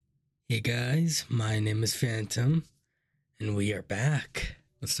Hey guys, my name is Phantom, and we are back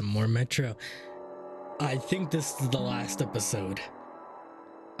with some more Metro. I think this is the last episode.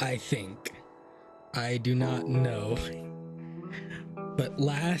 I think. I do not know. But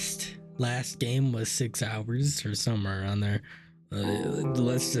last game was 6 hours or somewhere around there.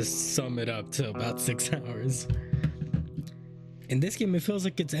 Let's just sum it up to about 6 hours. In this game, it feels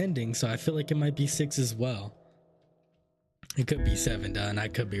like it's ending, so I feel like it might be 6 as well. It could be 7 done, I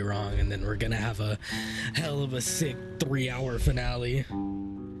could be wrong, and then we're gonna have a hell of a sick 3-hour finale.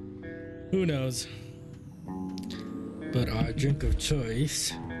 Who knows? But our drink of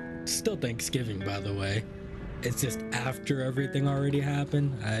choice, still Thanksgiving by the way. It's just after everything already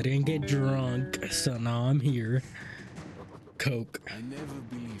happened. I didn't get drunk, so now I'm here. Coke. I never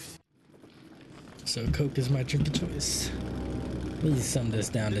believed. So Coke is my drink of choice. Let me sum this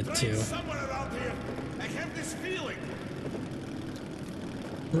down to 2. Someone around here. I have this feeling.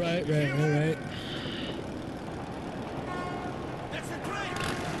 Right. That's the train.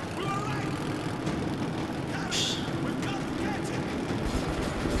 We were right. Gosh, we've got to catch it.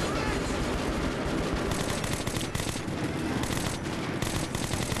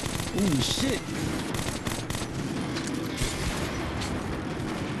 Ooh, shit.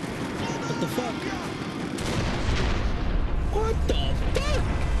 What the fuck? What the fuck?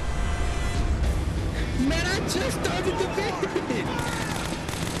 Man, I just started the video.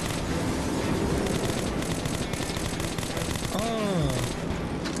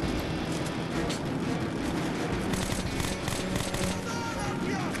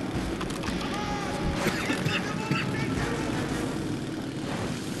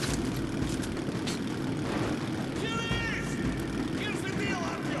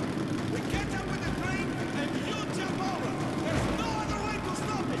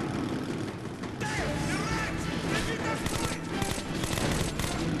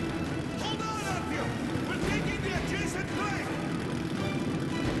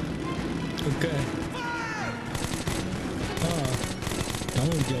 Okay.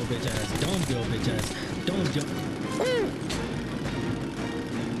 Don't go, bitch ass. Don't go, bitch ass. Don't go.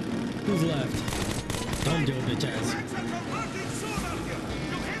 Who's left? Don't go, bitch ass.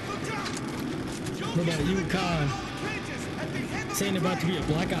 What about you, Khan? This ain't about to be a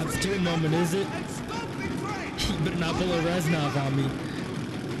Black Ops 2 moment, is it? You better not pull a Reznov on me.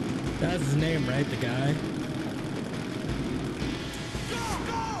 That's his name, right? The guy?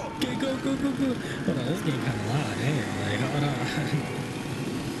 Okay, go. Hold on, this game kind of loud. Damn, like, hold on.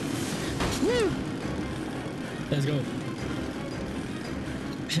 Woo! Let's go.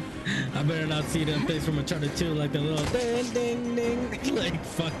 I better not see them things from Uncharted 2 like the little ding, ding. Like,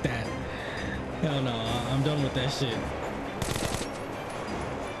 fuck that. Hell no, I'm done with that shit.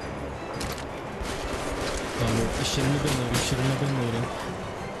 Oh, shouldn't have been looting.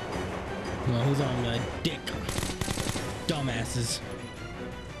 Come on, who's on my dick? Dumbasses.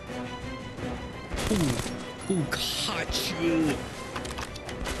 Ooh, caught you.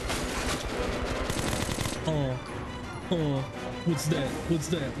 Oh, what's that?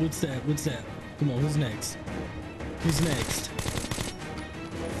 Come on, who's next?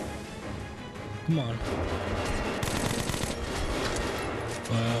 Come on.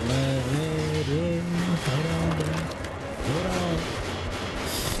 Hold on.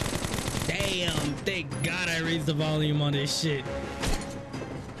 Damn, thank God I raised the volume on this shit.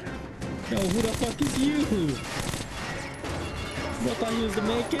 Yo, who the fuck is you? I thought he was the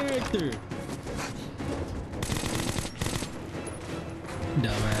main character.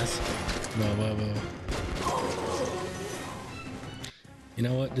 Dumbass. Whoa. You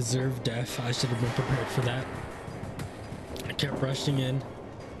know what? Deserved death. I should have been prepared for that. I kept rushing in.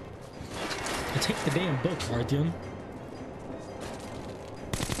 Take the damn book, Artyom.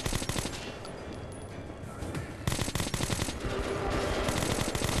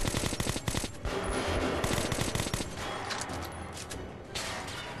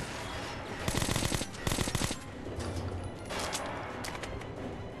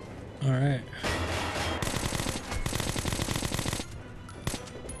 All right.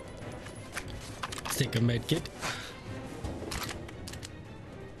 Let's take a med kit.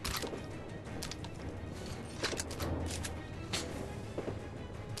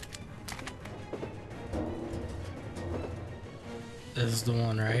 This is the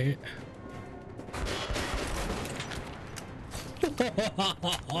one, right?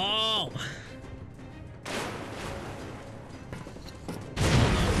 Oh!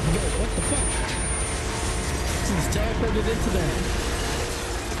 What the fuck? He's teleported into that.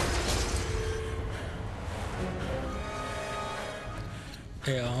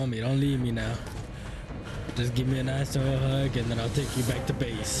 Hey, homie, don't leave me now. Just give me a nice little hug and then I'll take you back to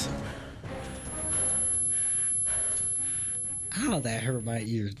base. Ow, that hurt my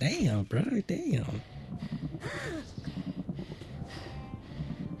ears. Damn, bro. Damn.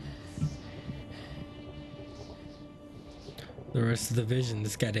 The rest of the vision,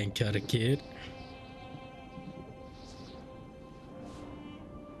 this guy didn't kill the kid.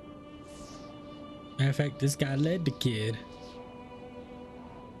 Matter of fact, this guy led the kid.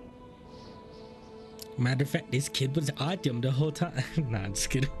 Matter of fact, this kid was autism the whole time. Nah, I'm just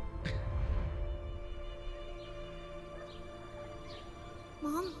kidding.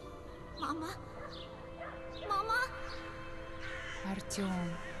 Mom? Mama? Mama? Artyom,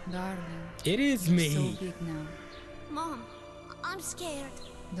 darling. It is You're me. so big now. Mom, I'm scared.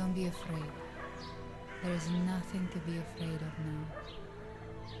 Don't be afraid. There is nothing to be afraid of now.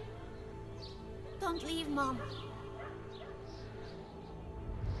 Don't leave, Mom.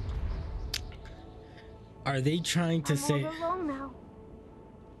 Are they trying to say? I'm all alone now.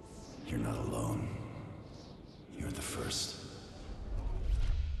 You're not alone. You're the first.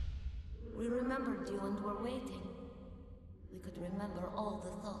 We remembered you and were waiting. We could remember all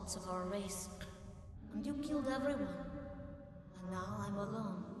the thoughts of our race. And you killed everyone. And now I'm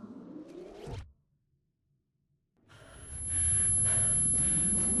alone.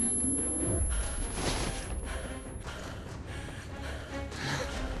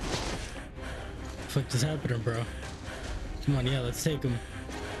 Fuck is happening, bro? Come on, yeah, let's take him.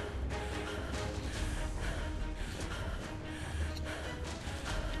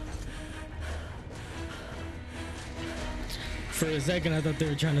 For a second, I thought they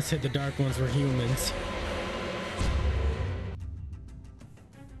were trying to say the Dark Ones were humans.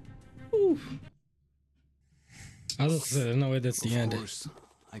 Ooh. I was there's no way that's the end. Of course,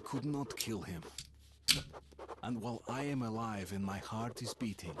 I could not kill him. And while I am alive and my heart is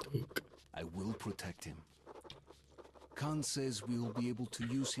beating, I will protect him. Khan says we will be able to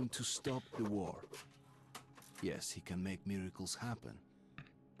use him to stop the war. Yes, he can make miracles happen,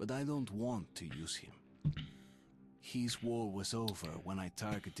 but I don't want to use him. His war was over when I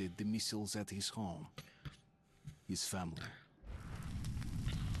targeted the missiles at his home, his family.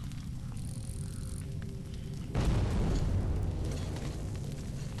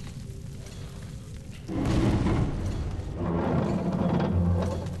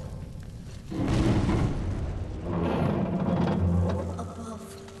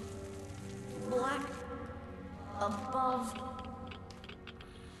 Above. Black. Above.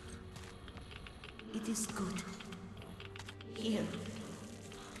 It is good. Here.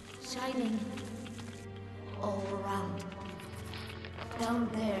 Shining. All around. Down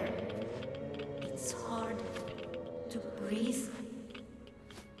there. It's hard to breathe.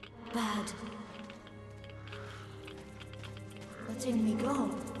 Bad. Letting me go.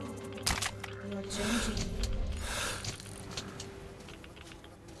 You are changing.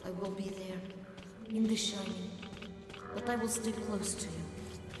 I will be there, in the shining, but I will stay close to you.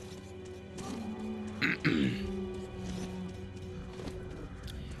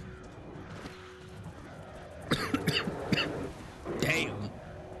 Damn.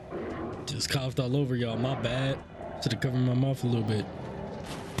 Just coughed all over y'all, my bad. Should have covered my mouth a little bit.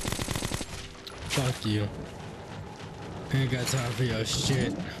 Fuck you. I ain't got time for your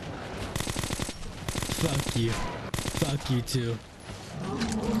shit. Fuck you. Fuck you too.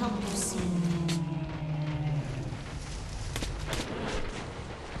 Will help you see.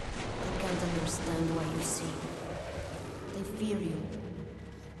 I can't understand why you see. They fear you.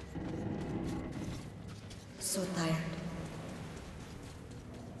 So tired.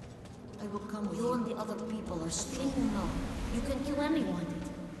 I will come with you. You and the other people are strong. No, you can kill anyone.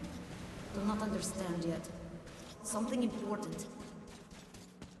 Do not understand yet. Something important.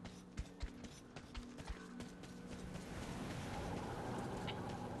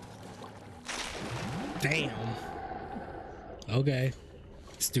 Damn. Okay.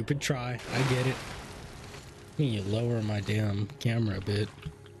 Stupid try. I get it. I need to lower my damn camera a bit.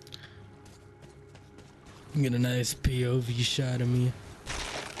 Get a nice POV shot of me.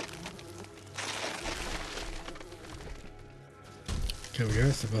 Okay, we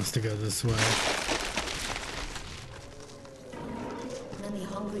are supposed to go this way. Many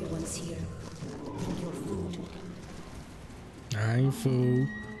hungry ones here. Bring your food. I ain't fool.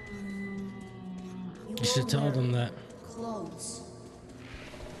 You should tell them that. Clothes.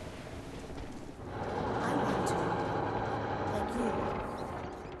 I want to. Like you.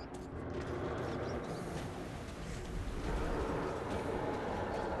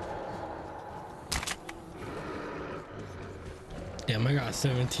 Damn, I got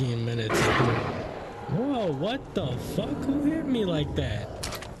 17 minutes. Whoa, what the fuck? Who hit me like that?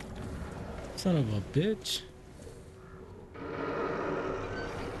 Son of a bitch.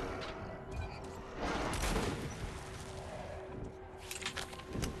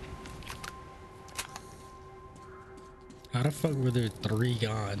 How the fuck were there 3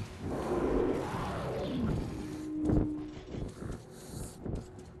 gone?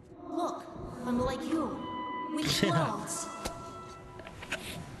 Look, I'm like you. With Yeah. clouds.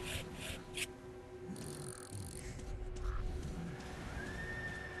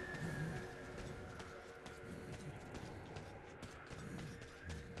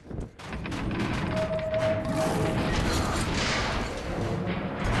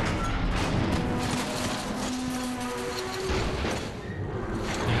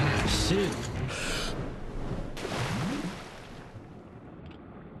 Ah, shit.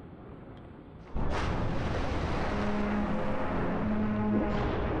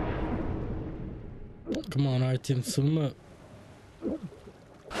 Come on, Artem, swim up.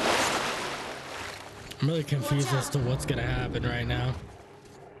 I'm really confused as to what's gonna happen right now.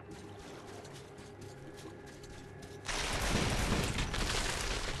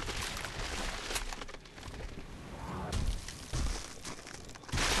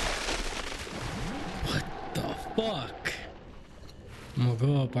 What the fuck? I'm gonna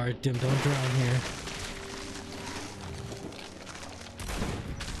go up, Artem. Don't drown here.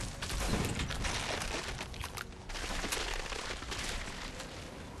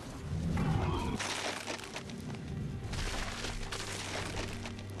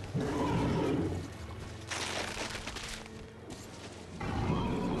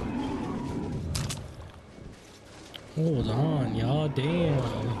 Hold on, y'all. Damn.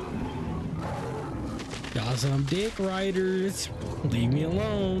 Y'all some dick riders. Leave me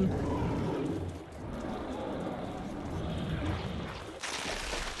alone.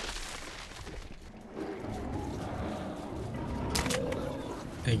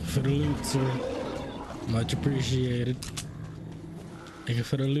 Thank you for the loot, sir. Much appreciated. Thank you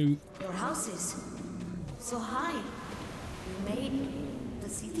for the loot. Your house is so high. You made the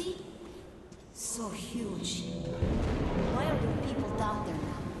city so huge. Why are your people down there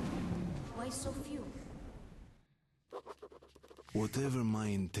now? Why so few? Whatever my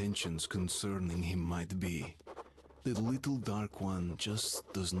intentions concerning him might be, the little Dark One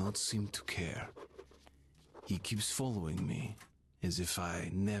just does not seem to care. He keeps following me, as if I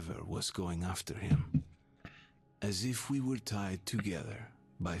never was going after him. As if we were tied together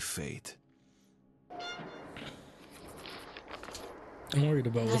by fate. I'm worried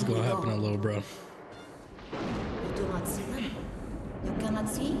about what's gonna happen to little bro. You do not see them? You cannot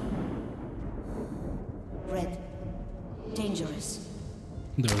see? Red. Dangerous.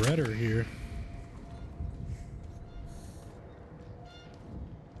 The redder here.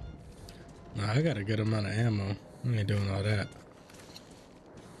 Nah, I got a good amount of ammo. I ain't doing all that.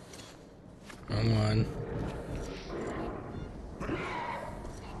 Come on.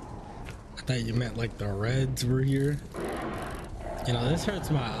 I thought you meant like the reds were here. You know, this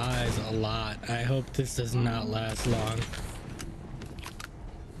hurts my eyes a lot. I hope this does not last long.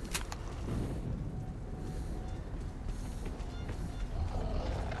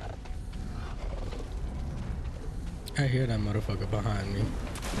 I hear that motherfucker behind me.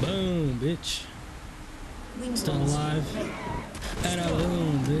 Boom, bitch. Still alive. And a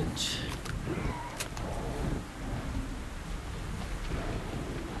boom, bitch.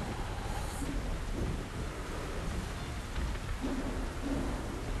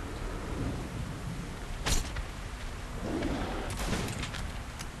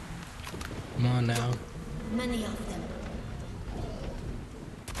 Come on now. Many of them.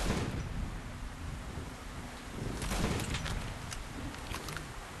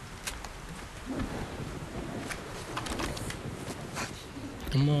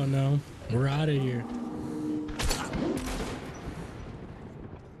 Come on now. We're out of here.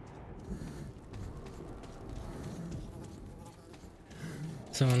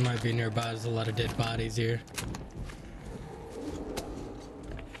 Someone might be nearby. There's a lot of dead bodies here.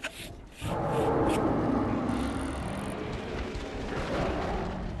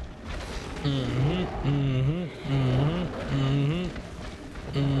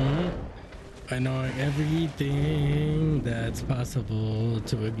 I know everything that's possible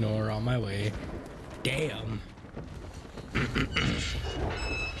to ignore on my way. Damn.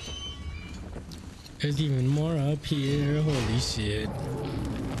 There's even more up here. Holy shit.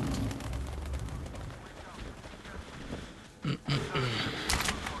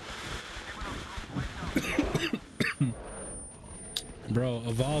 Bro,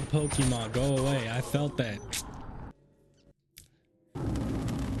 evolve Pokemon, go away. I felt that.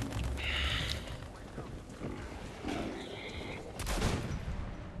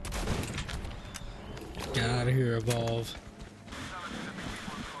 Get out of here, evolve.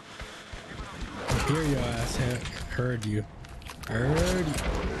 Hear your ass. Heard you. Heard you.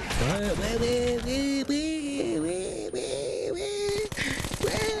 What?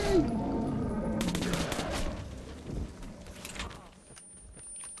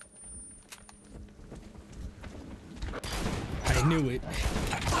 knew it.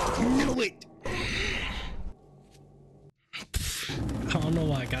 I knew it. I don't know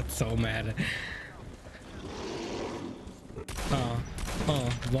why I got so mad.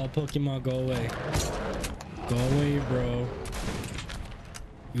 Ball Pokemon, go away. Go away, bro.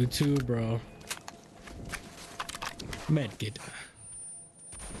 You too, bro. Medkit.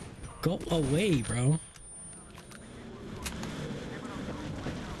 Go away, bro.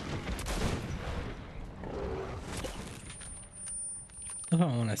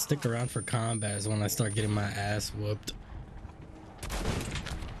 Oh, when I stick around for combat is when I start getting my ass whooped.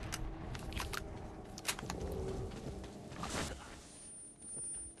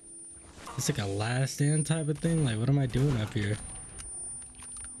 It's like a last stand type of thing. Like, what am I doing up here?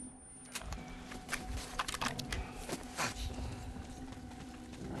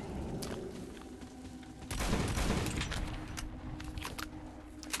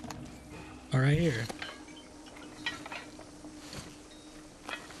 All right, here.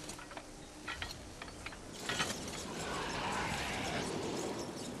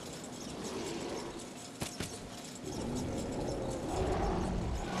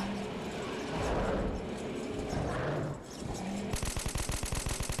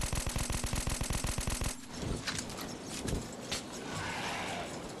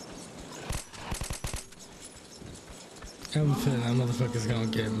 I'm feeling that motherfucker's gonna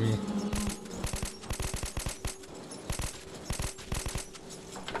get me.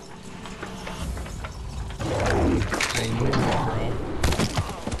 I knew it,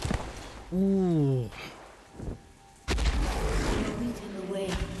 bro. Ooh. Lead him away.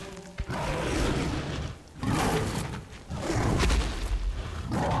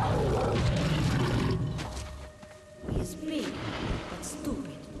 He is big, but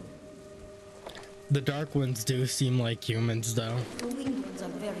stupid. The dark ones do seem like humans, though. The winged ones are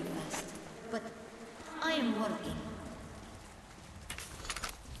very fast, but I am working.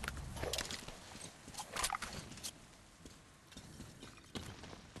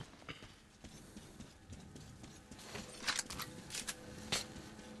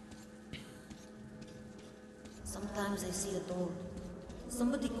 Sometimes I see a door.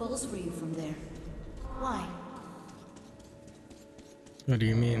 Somebody calls for you from there. Why? What do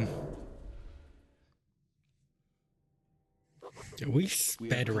you mean? We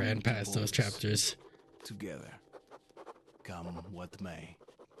sped ran past those chapters. Together, come what may.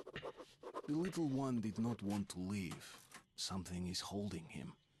 The little one did not want to leave. Something is holding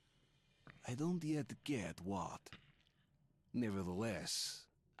him. I don't yet get what. Nevertheless,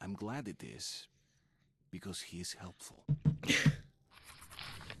 I'm glad it is, because he is helpful.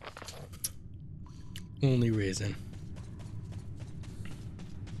 Only reason.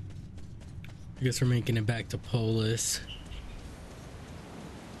 I guess we're making it back to Polis.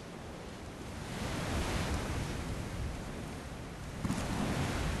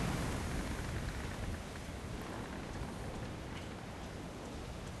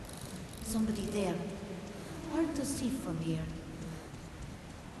 Somebody there. Hard to see from here.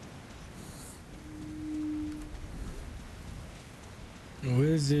 Who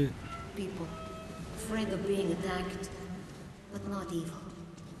is it? People, afraid of being attacked, but not evil.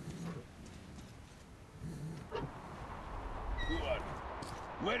 Who are you?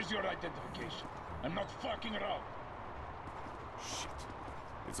 Where's your identification? I'm not fucking around. Shit.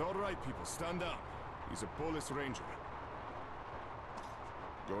 It's all right, people. Stand down. He's a Police Ranger.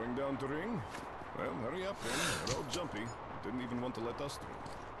 Going down to ring? Well, hurry up then. They're all jumpy. Didn't even want to let us through.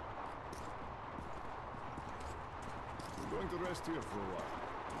 We're going to rest here for a while.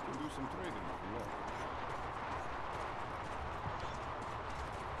 We can do some trading if you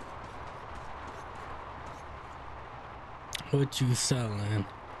want. What you selling?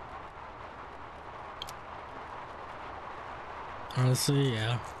 Honestly,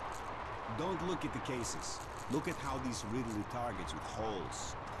 yeah. Don't look at the cases. Look at how these riddle the targets with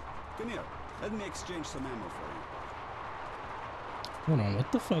holes. Come here. Let me exchange some ammo for you. Hold on,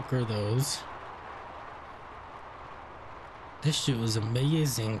 what the fuck are those? This shit was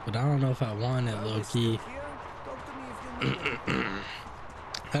amazing, but I don't know if I want it, low-key.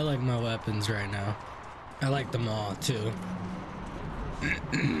 I like my weapons right now. I like them all, too.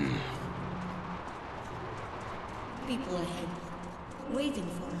 People ahead, waiting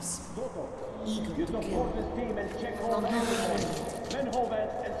for us. Eager Use to the kill. forces team and check all Don't the know points. where. Manhole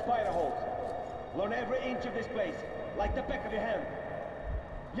vents and spider holes. Learn every inch of this place, like the back of your hand.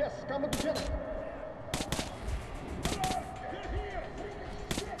 Yes, come with the challenge.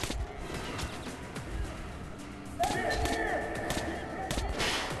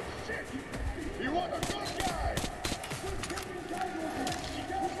 You want a good guy?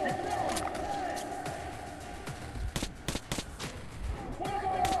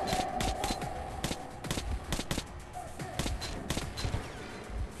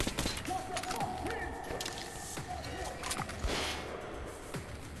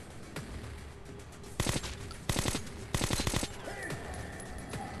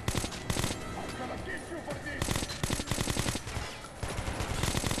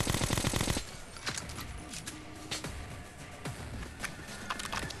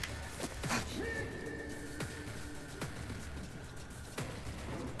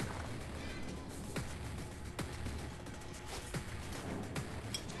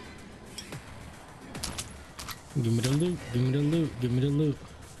 Give me the loot. Give me the loot. Give me the loot.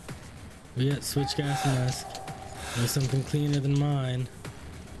 We got switch gas mask. There's something cleaner than mine.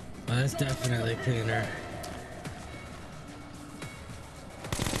 Oh, that's definitely cleaner.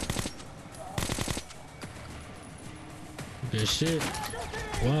 Good shit.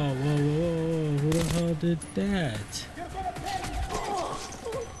 Whoa, whoa, whoa, whoa. Who the hell did that?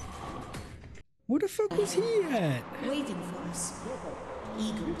 Where the fuck was he at? Waiting for us.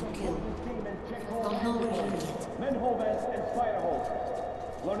 Eager to kill. Don't know where he is. Manhole vents and fire holes.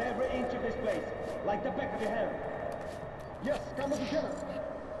 Learn every inch of this place, like the back of your hand. Yes, come with the killer.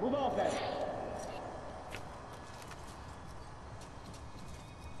 Move out then.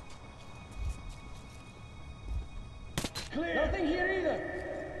 Clear. Nothing here either.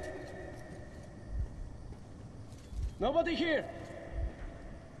 Nobody here.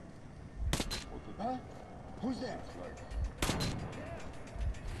 Huh? Who's there?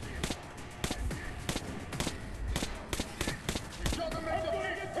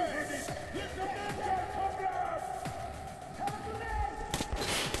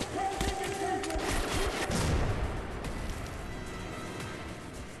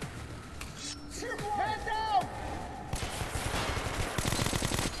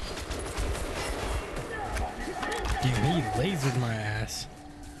 Damn, he lasered my ass.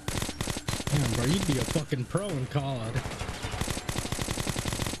 Damn, bro, you'd be a fucking pro in COD.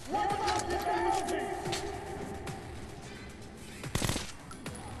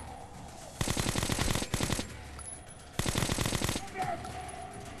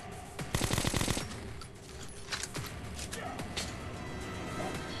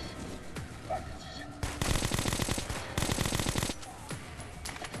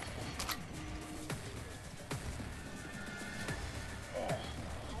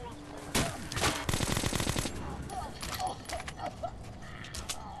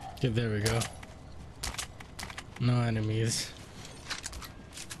 Okay, there we go. No enemies.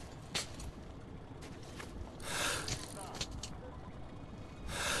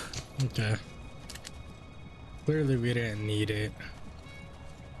 Okay. Clearly we didn't need it.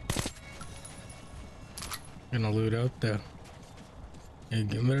 Gonna loot up though. Yeah,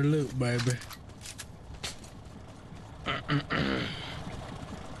 give me the loot, baby.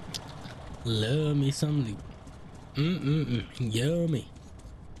 Love me some loot. Yummy.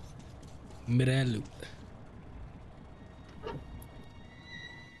 Give me that loot.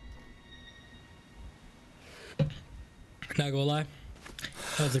 Not gonna lie,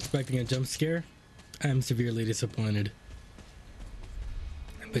 I was expecting a jump scare. I am severely disappointed.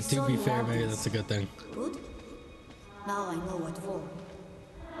 But to be fair, maybe that's a good thing. Good. Now I know what for.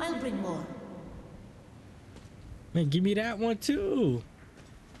 I'll bring more. Man, give me that one too.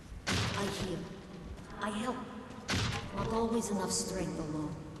 I heal. I help. Not always enough strength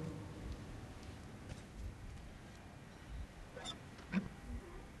alone.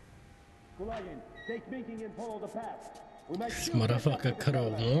 Kulayan, take Minking and follow the path. We might This motherfucker could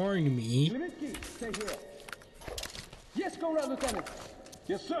have warned me. Levinsky, stay here. Yes, go around, Lieutenant.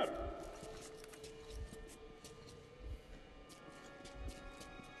 Yes, sir.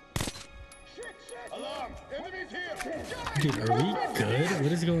 Shit! Alarm! Enemies here! Dude, are we good?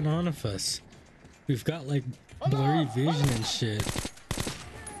 What is going on with us? We've got like blurry vision and shit.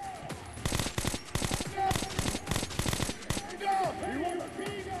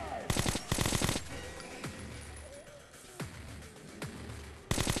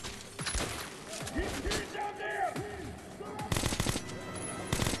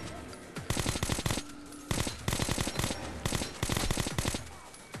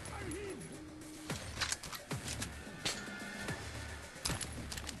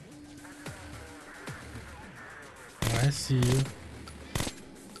 I see you.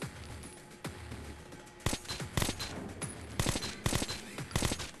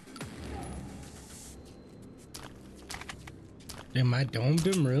 Damn, I domed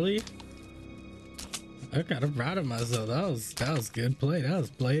him, really? I got proud of myself. That was good play. That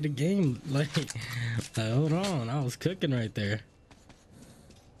was play of the game. Like, hold on, I was cooking right there.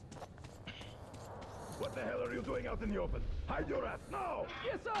 What the hell are you doing out in the open? Hide your ass now!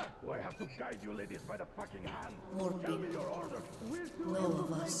 Yes, sir! Do I have to guide you ladies by the fucking hand? More Tell me people. your order. No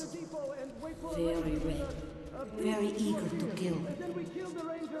of us. Very red. Very eager to kill. Then we kill the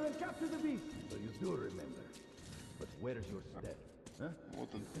ranger and capture the beast. So you do remember. But where's your step? Huh?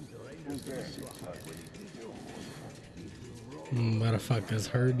 Motherfuckers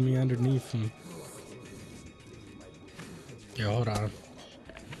heard me underneath him. Yo, hold on.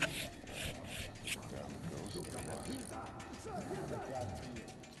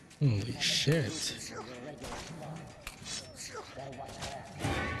 Holy shit. So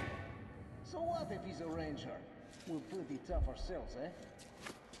what if he's a ranger? We're pretty tough ourselves, eh?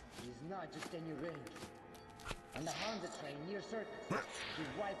 It's not just any range. On the Hansa train near Circus, we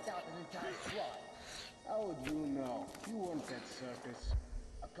wiped out an entire squad. How would you know? You weren't at Circus.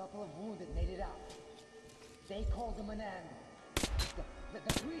 A couple of wounded made it out. They called them an animal. The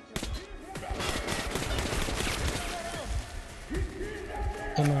creature.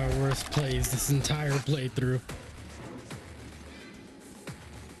 One of my worst plays this entire playthrough.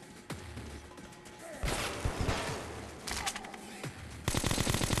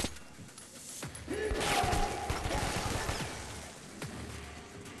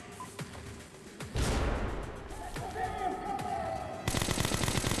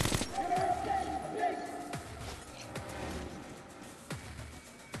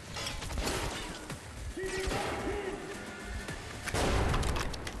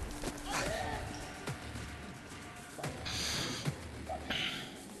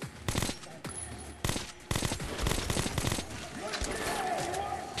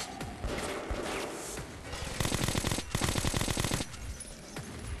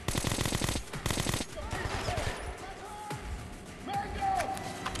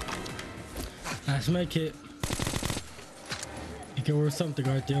 Let's make it. You can work something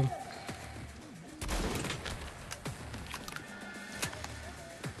right there.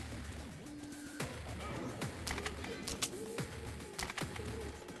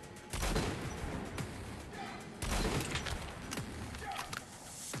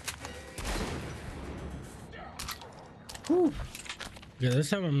 Whew. Yeah, this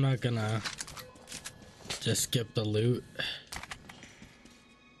time I'm not gonna just skip the loot.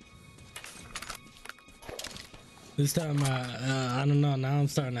 This time, I don't know, now I'm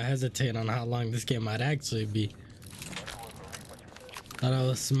starting to hesitate on how long this game might actually be. Thought I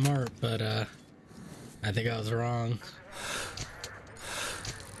was smart, but I think I was wrong.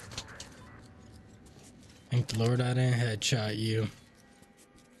 Thank Lord I didn't headshot you.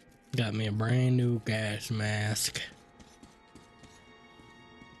 Got me a brand new gas mask.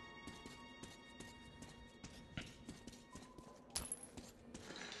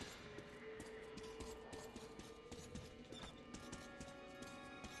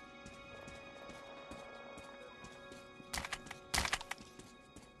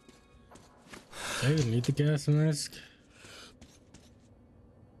 Do I even need the gas mask?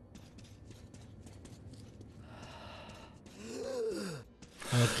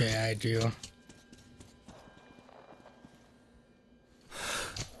 Okay, I do.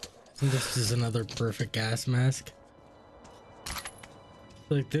 This is another perfect gas mask.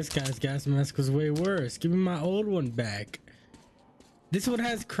 Like this guy's gas mask was way worse. Give me my old one back. This one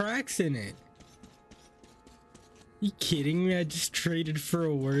has cracks in it. You kidding me? I just traded for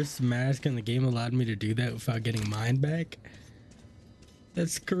a worse mask and the game allowed me to do that without getting mine back?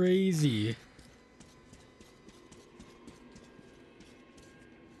 That's crazy.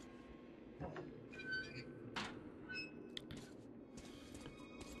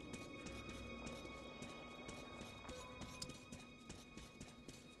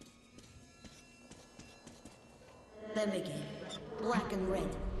 Them again, black and red.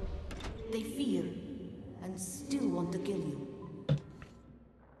 They fear and still want to kill you.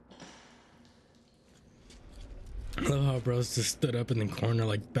 I love how bros just stood up in the corner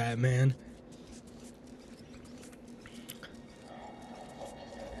like Batman.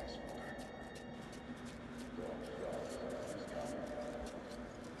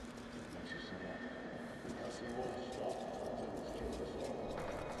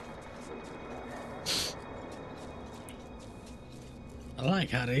 I like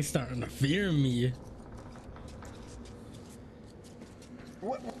how they starting to fear me.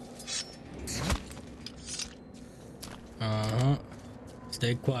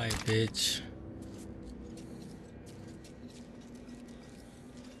 Stay quiet, bitch.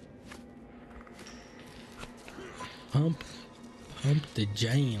 Pump the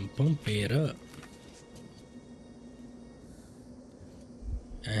jam, pump it up.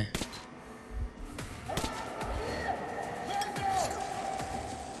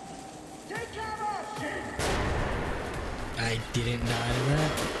 I didn't die to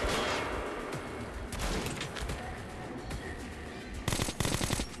that.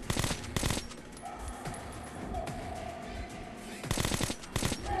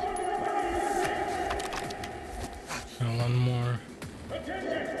 One more.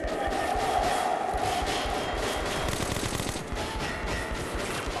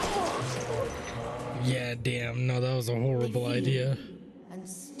 Yeah, damn. No, that was a horrible idea. And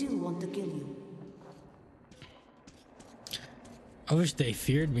still want to kill you. I wish they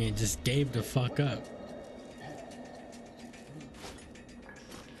feared me and just gave the fuck up.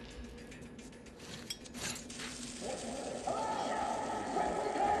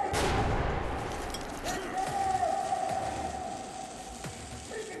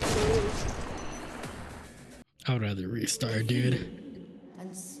 I would rather restart, dude.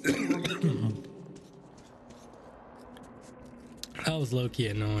 And still want to kill you. That was low-key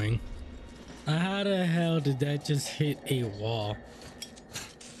annoying. How the hell did that just hit a wall?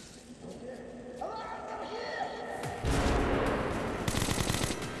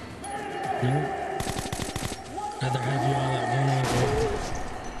 Nope. Rather have you all at one angle.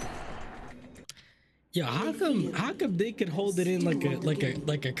 Yo, how come they could hold it in like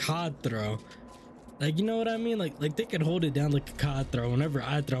a COD throw? Like, you know what I mean? Like they could hold it down like a COD throw. Whenever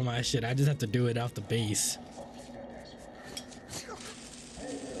I throw my shit, I just have to do it off the base.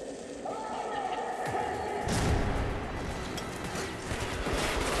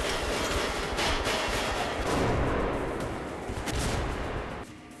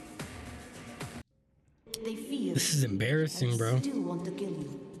 They fear This is embarrassing, and bro. still want to kill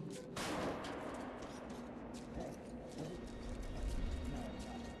you.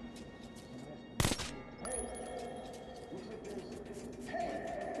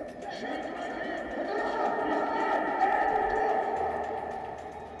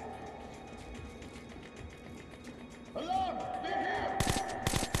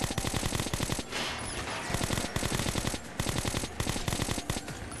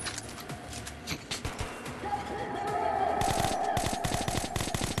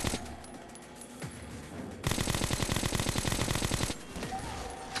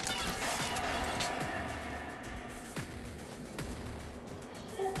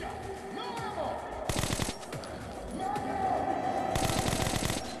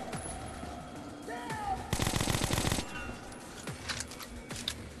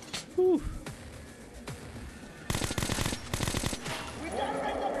 Whew.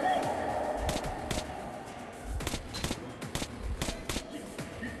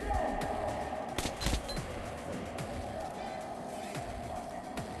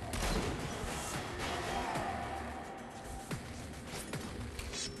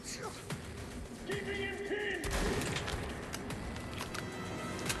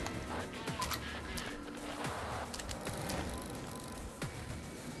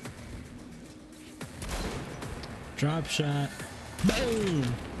 Drop shot.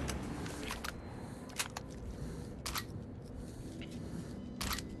 Boom.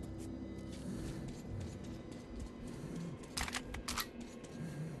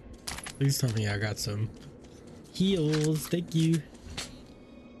 Please tell me I got some heals. Thank you.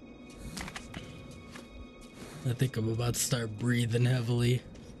 I think I'm about to start breathing heavily.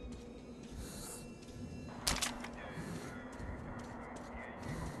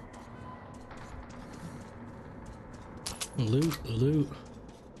 Loot, loot.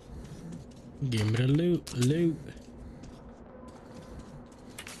 Give me the loot, loot.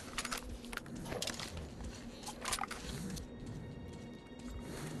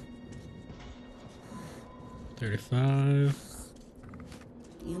 $35.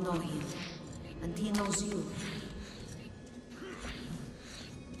 You know him, and he knows you.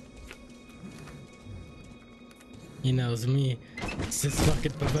 He knows me. It's this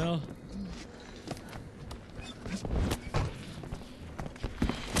fucking Pavel.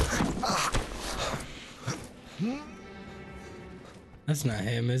 That's not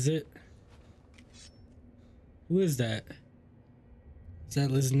him, is it? Who is that? Is that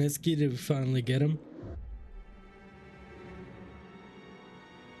Liznitsky? Did we finally get him?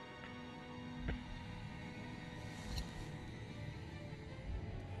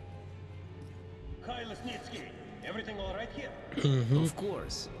 Hi, Liznitsky. Everything all right here? Of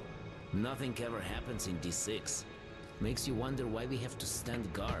course. Nothing ever happens in D6. Makes you wonder why we have to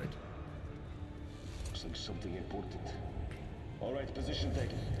stand guard. Looks like something important. All right, position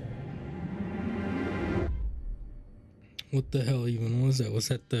taken. What the hell even was that? Was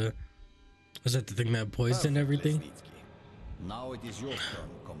that the thing that poisoned everything? Lesnitsky. Now it is your turn,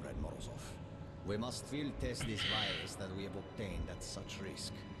 Comrade Morozov. We must field test this virus that we have obtained at such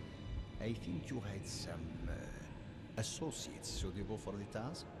risk. I think you had some associates suitable for the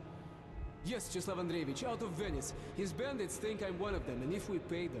task? Yes, Cheslav Andreevich, out of Venice. His bandits think I'm one of them, and if we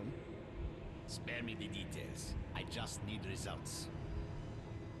pay them... Spare me the details. I just need results.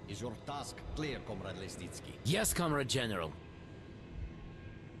 Is your task clear, Comrade Lesnitsky? Yes, Comrade General.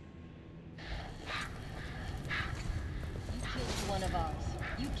 You killed one of ours.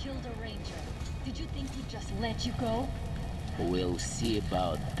 You killed a ranger. Did you think he'd just let you go? We'll see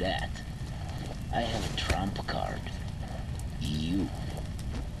about that. I have a trump card. You.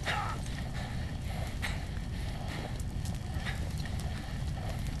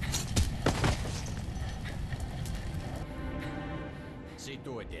 See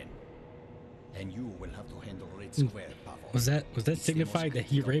to it then. And you will have to handle Red Square, Pavel. Was that signifying that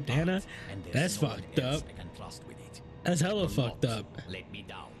he raped Anna? That's fucked up. That's hella fucked up. Let me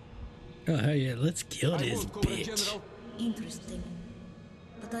down. Oh hell yeah, let's kill this bitch. Interesting.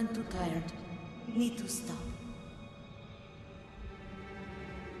 But I'm too tired. Need to stop.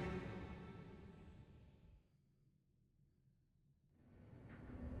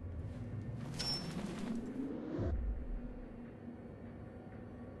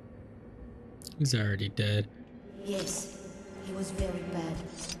 He's already dead. Yes, he was very bad.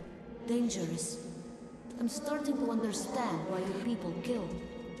 Dangerous. I'm starting to understand why you people killed.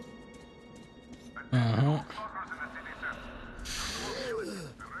 Uh-huh.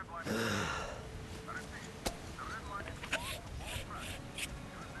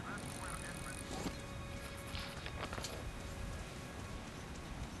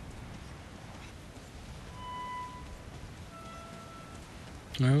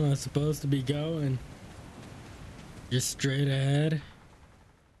 Where am I supposed to be going? Just straight ahead.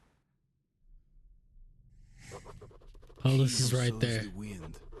 Oh, this is right there. The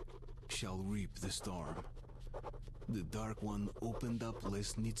wind shall reap the storm. The Dark One opened up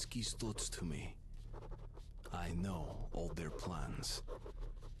Lesnitsky's thoughts to me. I know all their plans.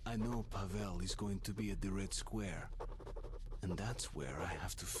 I know Pavel is going to be at the Red Square, and that's where I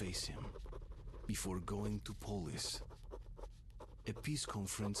have to face him before going to Polis. A peace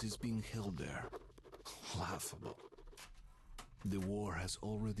conference is being held there. Laughable. The war has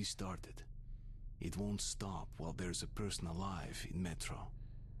already started. It won't stop while there's a person alive in Metro.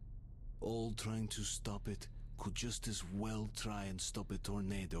 All trying to stop it could just as well try and stop a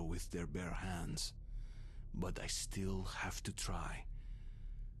tornado with their bare hands. But I still have to try.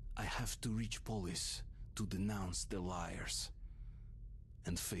 I have to reach Polis to denounce the liars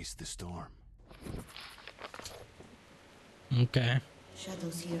and face the storm. Okay.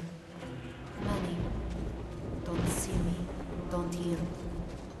 Shadows here. Many. Don't see me. Don't hear.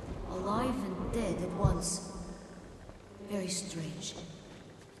 Alive and dead at once. Very strange.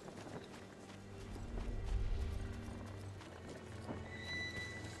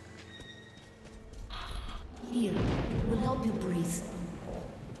 Here, we'll help you breathe.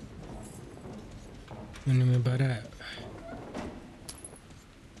 What do you mean by that? Are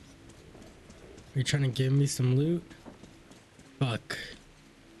you trying to give me some loot? Fuck.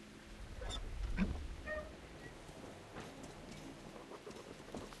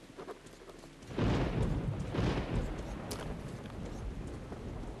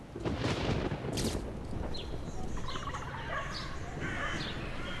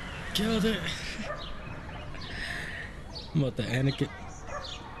 Killed it. I'm about to Anakin.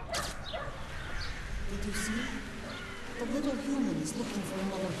 Did you see? The little human is looking for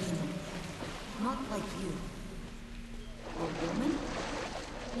another human. Not like you. A woman?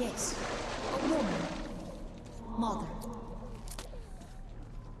 Yes, a woman. Mother.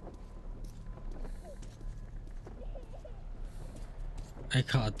 I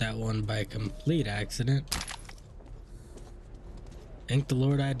caught that one by complete accident. Thank the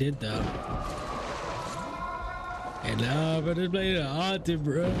Lord I did though. And now I'm gonna play the haunted,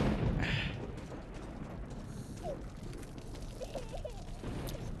 bro.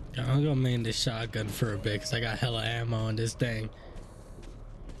 I'm gonna main this shotgun for a bit because I got hella ammo on this thing.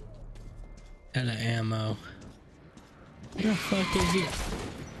 Hella ammo. Where the fuck is he?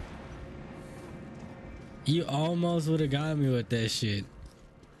 You almost would have got me with that shit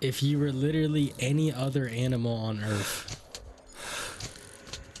if you were literally any other animal on Earth.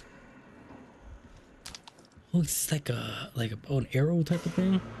 Looks like a an arrow type of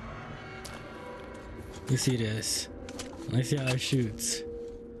thing. You see this? Let's see how it shoots.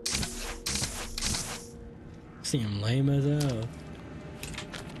 Seem lame as hell.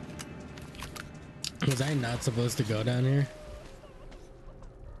 Was I not supposed to go down here?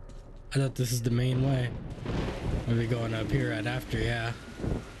 I thought this is the main way. We'll be going up here right after, yeah.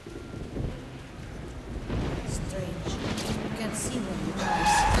 Strange. You can't see when you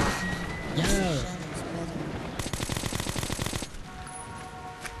pass. Yeah.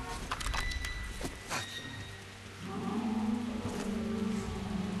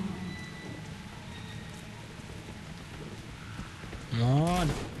 Come on.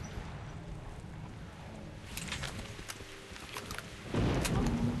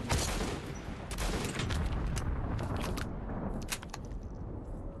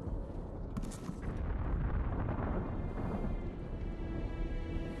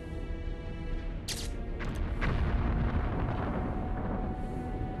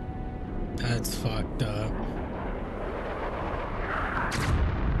 That's fucked up.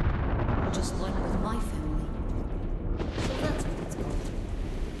 Just like with my family. So that's what it's called.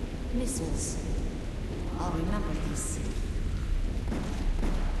 Missiles. I'll remember this.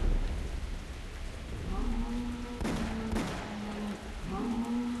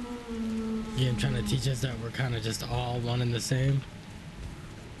 Again, trying to teach us that we're kind of just all one and the same.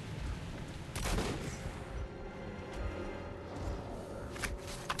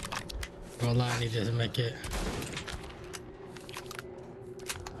 Well, I need to make it.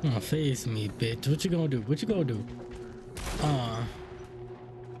 Oh, face me, bitch. What you gonna do? What you gonna do?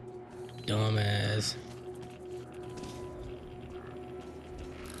 Dumbass.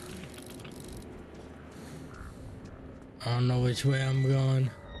 I don't know which way I'm going.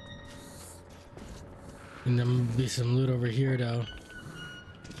 And there might be some loot over here, though.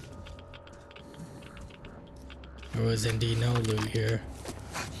 There was indeed no loot here.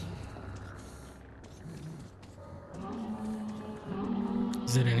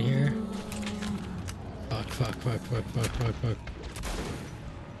 Is it in here? Fuck, fuck, fuck, fuck, fuck, fuck, fuck.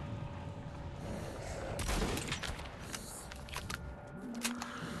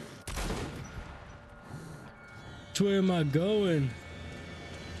 Which way am I going?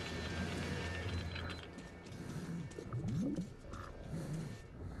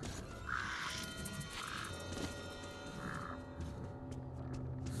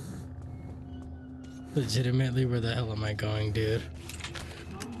 Legitimately, where the hell am I going, dude?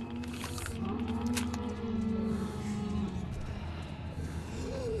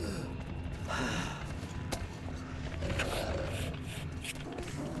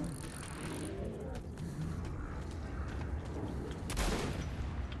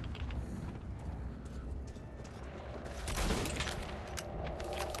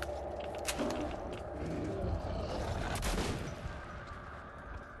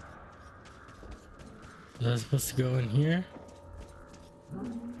 Was I supposed to go in here?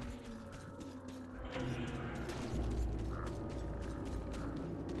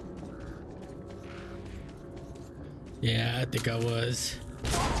 Yeah, I think I was.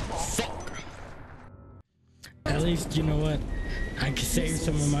 Fuck. At least, you know what? I can save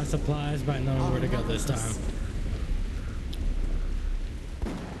some of my supplies by knowing where to go this time.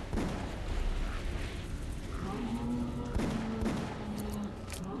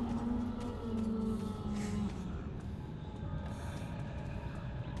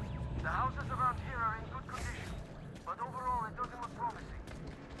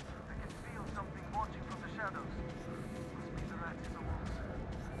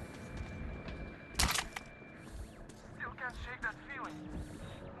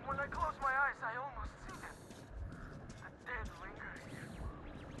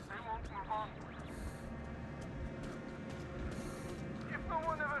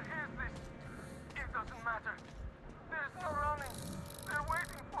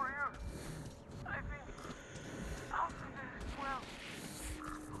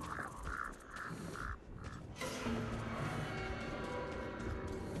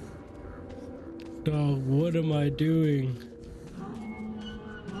 Dog, what am I doing?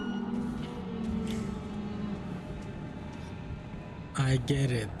 I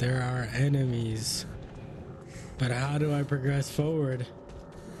get it, there are enemies. But how do I progress forward?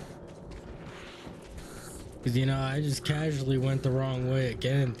 Because, you know, I just casually went the wrong way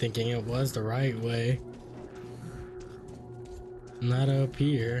again, thinking it was the right way. Not up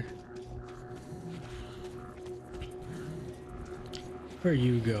here. Where are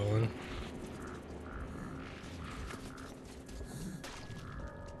you going?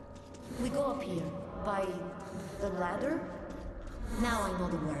 We go up here, by the ladder? Now I know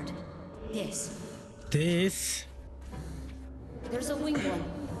the word. Yes. This? There's a winged one.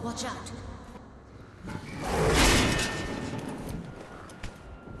 Watch out.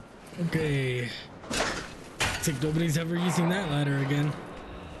 Okay. Looks like nobody's ever using that ladder again.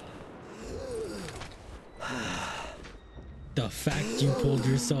 The fact you pulled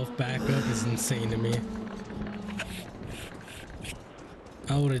yourself back up is insane to me.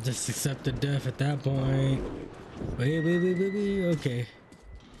 I would have just accepted death at that point. Wait. Okay.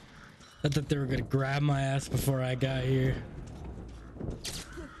 I thought they were gonna grab my ass before I got here.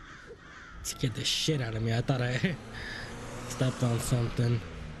 Scared the shit out of me. I thought I stepped on something.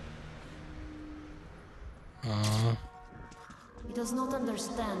 Aww. He does not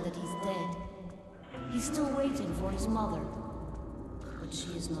understand that he's dead. He's still waiting for his mother. But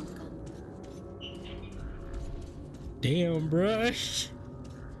she is not come. Damn, brush.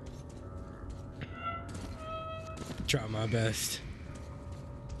 Try my best.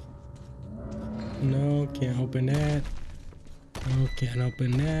 No, can't open that. No, can't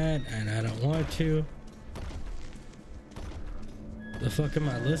open that, and I don't want to. The fuck am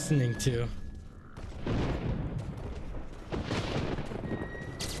I listening to?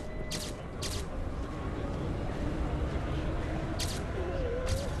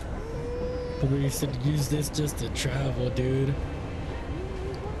 We used to use this just to travel, dude.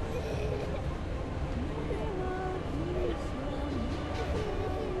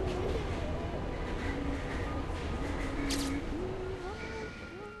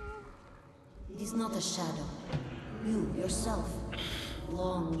 It is not a shadow. You, yourself.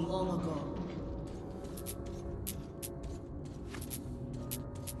 Long, long ago.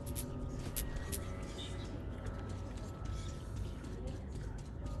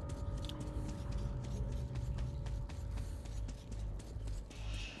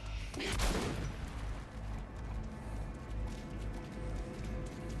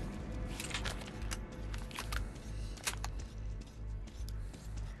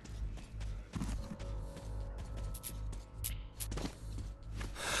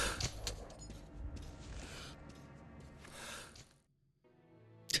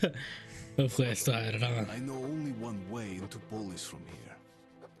 Hopefully I still had it on. I know only one way into Polis from here.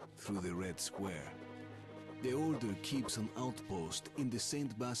 Through the Red Square. The Order keeps an outpost in the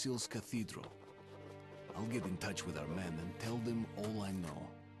St. Basil's Cathedral. I'll get in touch with our men and tell them all I know.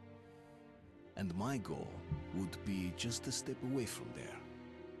 And my goal would be just a step away from there.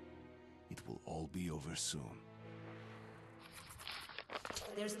 It will all be over soon.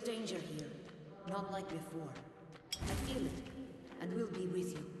 There's danger here. Not like before. I feel it. And we'll be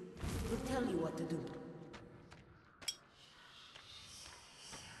with you. We'll tell you what to do.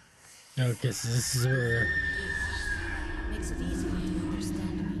 Okay, so this is where... Makes it easier to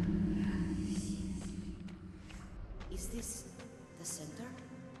understand me. Is this the center?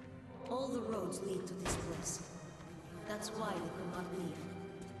 All the roads lead to this place. That's why they could not leave.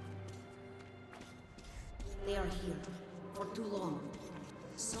 They are here. For too long.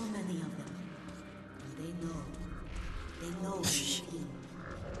 So many of them. And they know. They know it's you.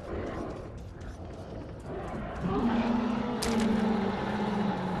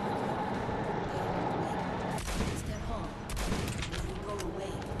 It's their home. If we go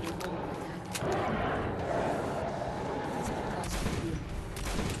away, they won't attack. It's because of you.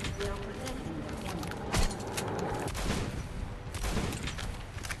 They are protecting their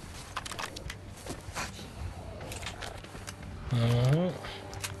home. Oh.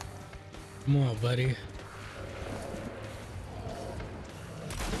 Come on, buddy.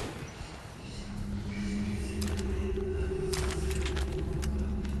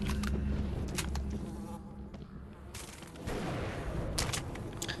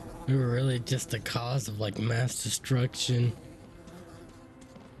 We were really just the cause of like mass destruction.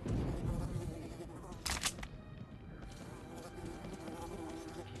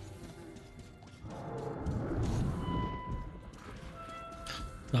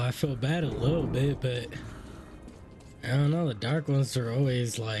 So I feel bad a little bit, but I don't know, the Dark Ones are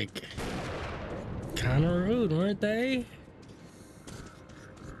always like kind of rude, weren't they?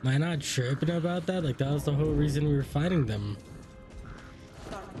 Am I not tripping about that? Like that was the whole reason we were fighting them.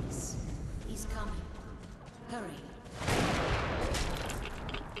 Darkness. He's coming. Hurry.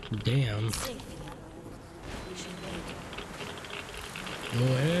 Damn. Safe here. We should wait.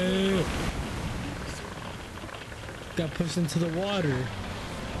 Oh, hey. Got pushed into the water.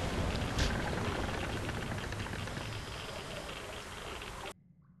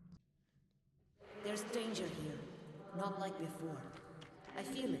 There's danger here. Not like before. I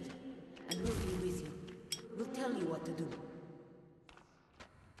feel it. And we'll be with you. We'll tell you what to do.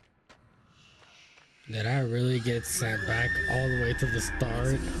 Did I really get sent back all the way to the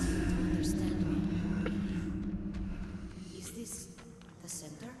start? Understand me? Is this the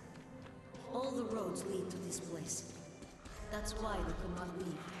center? All the roads lead to this place. That's why they could not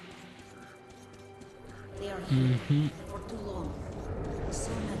leave. They are here for too long.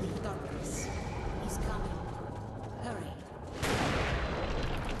 So many darkness. He's coming. Hurry.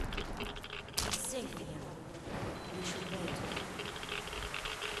 It's safe here. We should wait.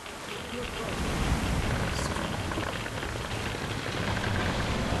 You'll go.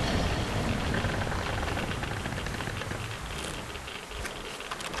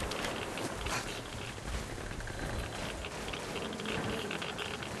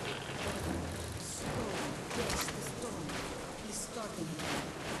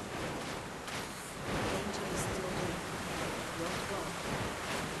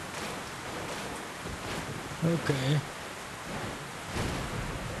 Okay.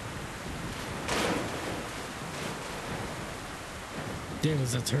 Damn,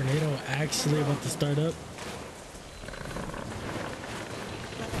 is a tornado actually about to start up?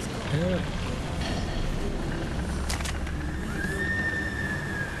 Yeah.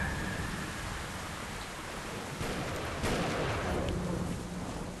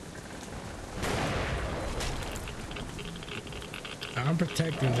 I'm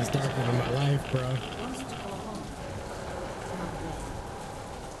protecting this dark one in my life, bro.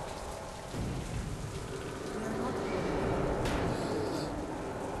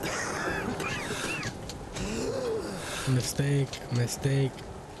 Mistake.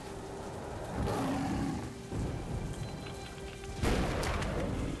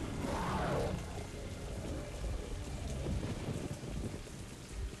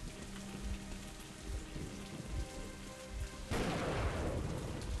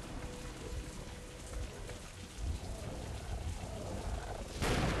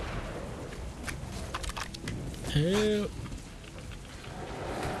 Help.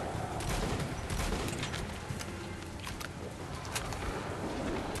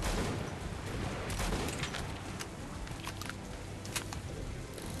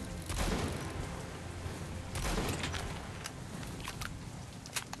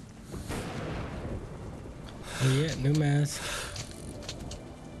 Oh yeah, new mask.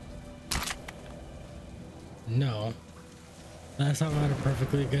 No. Last time I had a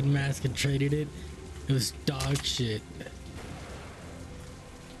perfectly good mask and traded it. It was dog shit.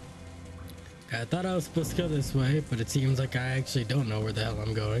 I thought I was supposed to go this way, but it seems like I actually don't know where the hell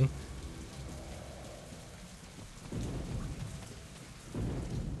I'm going.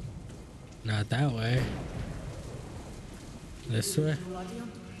 Not that way. This way?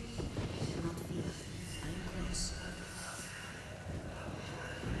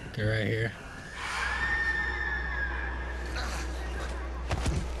 Okay, right here.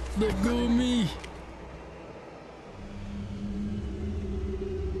 Let go of me!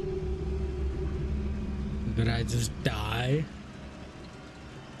 Did I just die?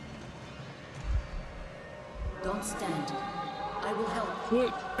 Don't stand. I will help.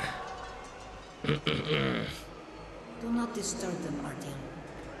 What? Do not disturb them, Artyom.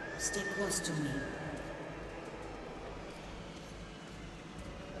 Stay close to me.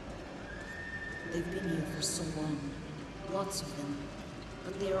 They've been here for so long. Lots of them.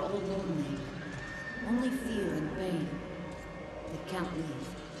 But they are all lonely. Only fear and pain. They can't leave.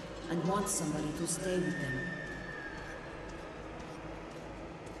 And want somebody to stay with them.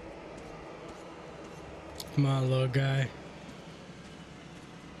 Come on, little guy.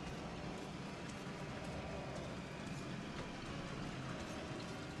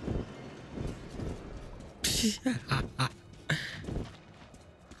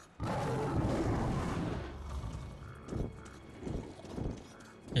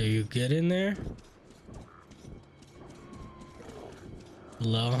 Are you good in there?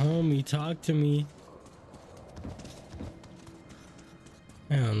 Hello, homie, talk to me.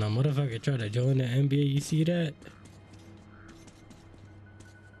 Hell no, what if I could try to join the NBA? You see that?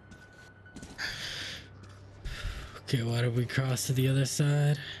 Okay, why did we cross to the other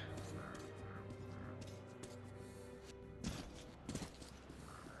side?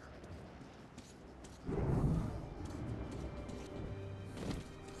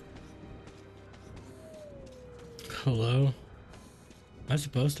 Hello? Am I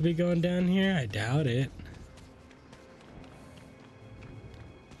supposed to be going down here? I doubt it.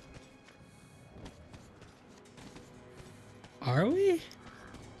 Are we?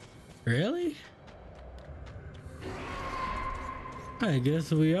 Really? I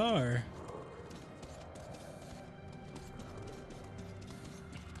guess we are.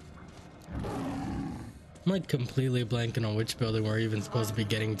 I'm like completely blanking on which building we're even supposed to be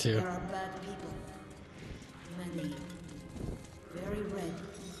getting to. There are bad people. Many. Very red.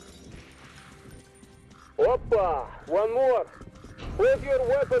 Oppa! One more! Put your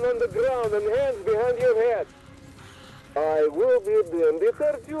weapon on the ground and hands behind your head. I will be damned if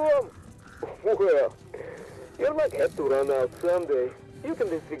Artyom. Well, your luck had to run out someday. You can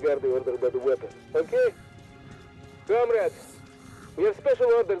disregard the order by the weapon, okay? Comrades, we have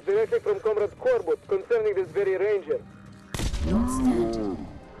special orders directly from Comrade Korbut concerning this very ranger. Don't stand.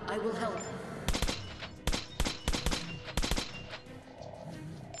 I will help.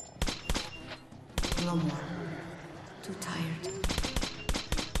 No more. Too tired.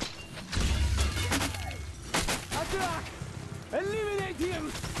 Attack! Eliminate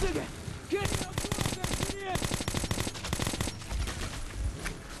him! Get him out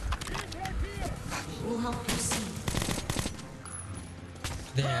We'll help you see.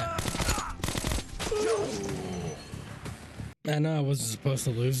 There. I know I wasn't supposed to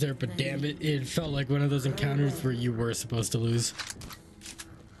lose there, but damn it, it felt like one of those encounters where you were supposed to lose.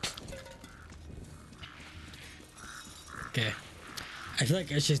 Okay. I feel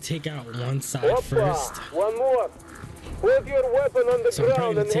like I should take out one side first. One more. Put your weapon on the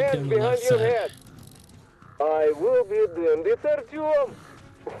ground and hands behind your head. I will be damned if Artyom.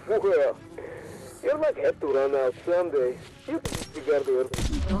 Well, Your luck had to run out someday. You can disregard the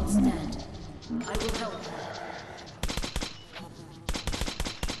earth. Don't stand. I will help.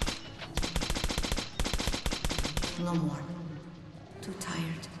 No more. Too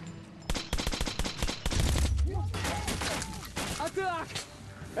tired. Attack!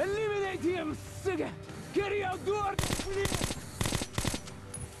 Eliminate him, sugar! Carry out the order, please!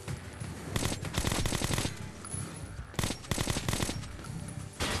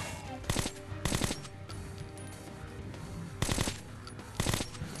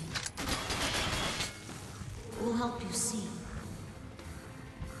 We'll help you see.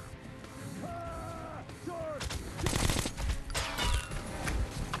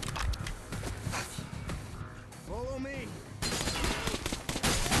 Follow me.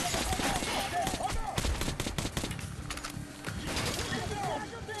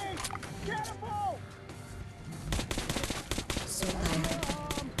 So tired.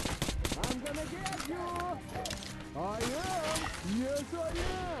 I'm gonna get you! I am! Yes, I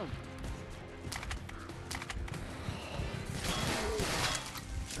am!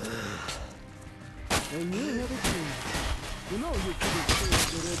 And you have a chance. You know you could have saved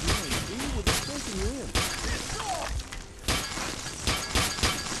the red line. He would have taken you in.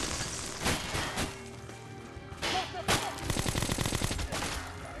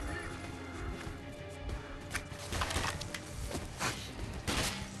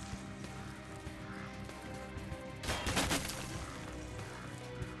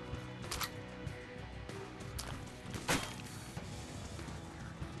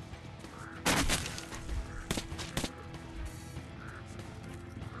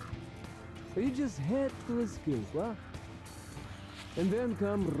 So you just had to escape, huh? And then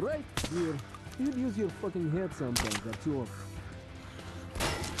come right here. You'd use your fucking head sometimes, that's all.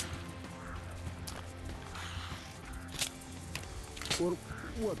 Or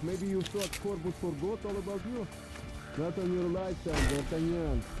what, maybe you thought Corvus forgot all about you? Not on your lifetime,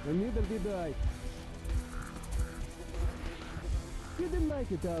 D'Artagnan. And neither did I. You didn't like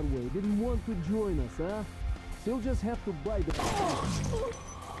it our way, didn't want to join us, huh? So you'll just have to buy the...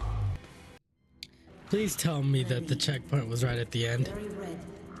 Please tell me that the checkpoint was right at the end. Very red.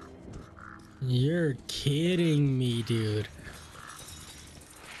 You're kidding me, dude.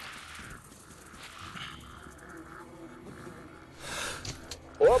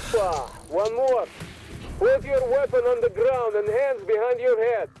 Oppa! One more! Put your weapon on the ground and hands behind your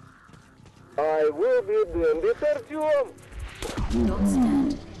head. I will be damned if Artyom! Don't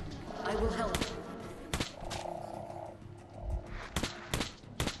stand. I will help.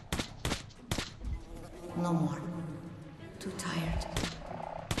 No more. Too tired.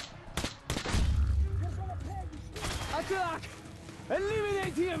 Attack!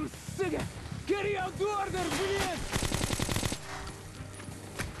 Eliminate him, sugar! Carry out the order, please!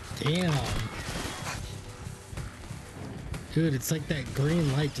 Damn. Dude, it's like that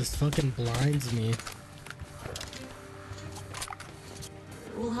green light just fucking blinds me.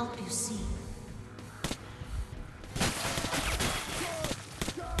 We'll help you see.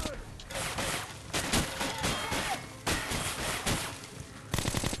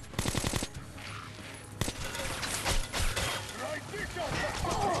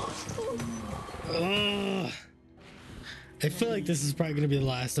 Ugh. I feel like this is probably gonna be the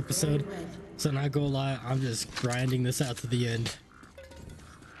last episode, so not gonna lie, I'm just grinding this out to the end.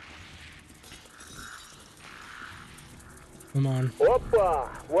 Come on. Oppa!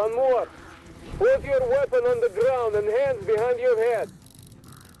 One more! Put your weapon on the ground and hands behind your head.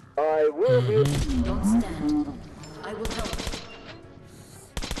 I will be... Don't stand. I will help.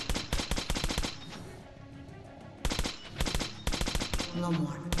 No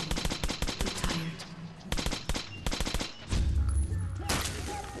more. Too tired.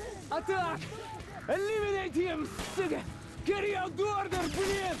 Attack! Eliminate him, sugar! Carry out the order,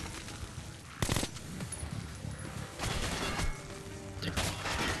 please!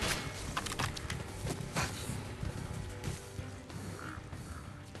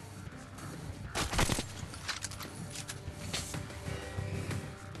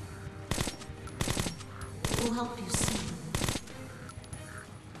 We'll help you see.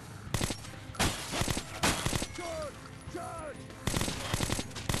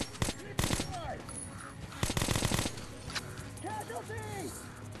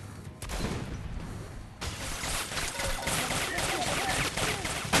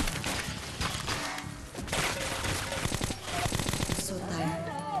 So tired.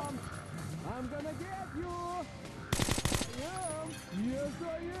 I'm gonna get you! I am! Yes, I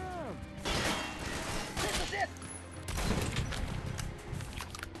am! This is it!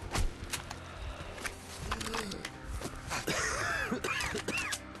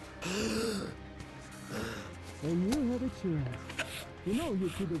 And you had a chance. You know you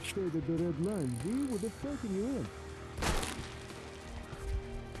could have stayed at the Red Line. We would have taken you in.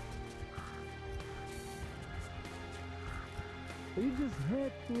 You just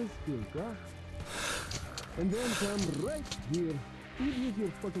had to escape, huh? And then come right here. You'd use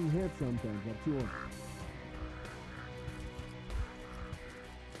your fucking head sometimes, that's you.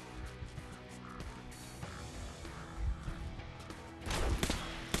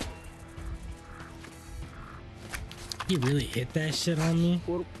 He really hit that shit on me?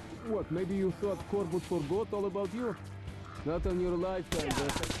 Or what, maybe you thought Corvus forgot all about you? Not on your lifetime,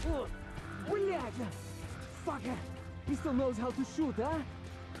 but... Блядь! Fucker! He still knows how to shoot, huh?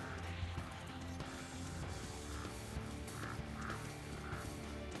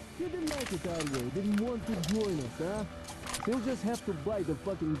 You didn't like it our way, didn't want to join us, huh? You'll just have to bite the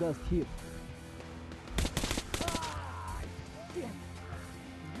fucking dust here. Ah, shit!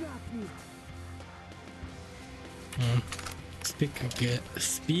 Got me!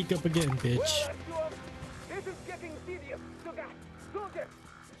 Speak up again, bitch. This is getting serious. Soldier,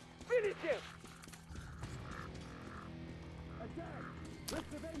 finish him. Attack!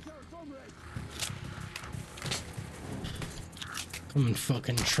 Let's avenge our comrades. Come and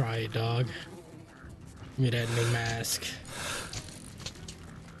fucking try it, dog. Give me that new mask.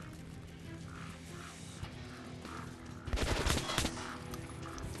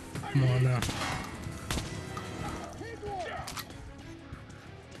 Come on now.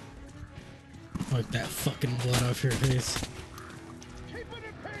 Wipe that fucking blood off your face.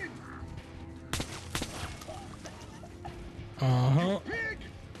 Uh-huh.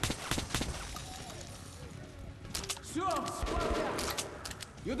 So, Sparta,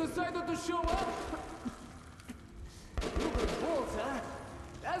 you decided to show up? You got balls, huh?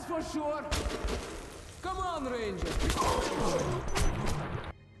 That's for sure. Come on, Ranger.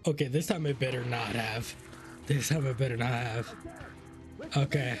 Okay, this time it better not have. This time it better not have.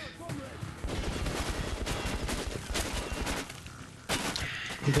 Okay.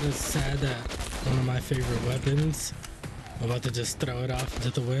 I'm gonna sad that one of my favorite weapons, I'm about to just throw it off into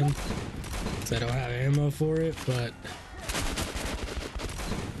the wind because I don't have ammo for it, but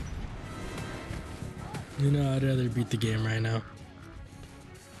you know, I'd rather beat the game right now.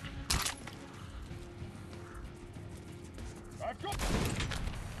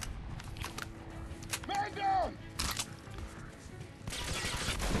 Man down!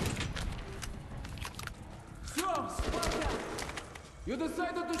 So, Sparta, you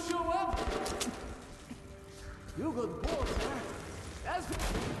decided to show up? You got balls, huh? That's...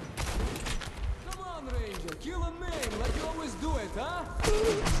 Come on, Ranger, kill and maim like you always do it, huh?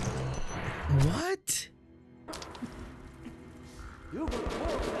 What? You got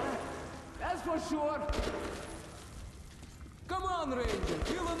balls, huh? That's for sure. Come on, Ranger,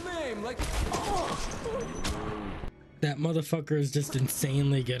 kill and maim like... That motherfucker is just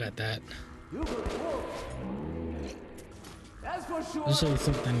insanely good at that. You got balls. That's for sure. I'll show you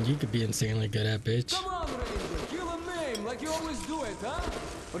something you could be insanely good at, bitch. Come on, Ranger, kill and maim like you always do it, huh?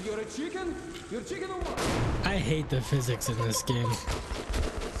 Or you're a chicken? You're chicken or what? I hate the physics in this game.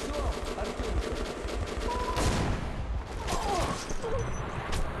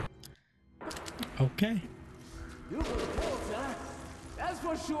 Okay. You got balls, huh? That's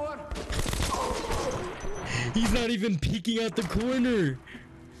for sure. He's not even peeking out the corner.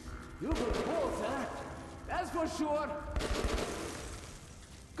 You got balls, huh? That's for sure.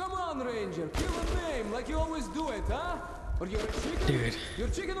 Come on, Ranger, kill and maim like you always do it, huh? Or you're a chicken? Dude. You're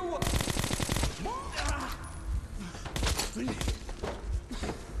chicken or what?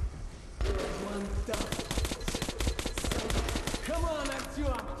 One tough. Come on,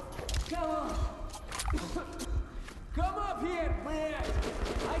 Artyom. Come on. Come up here, man.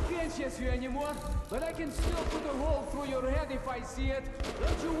 I can't chase you anymore, but I can still put a hole through your head if I see it.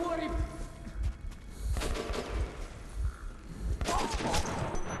 Don't you worry.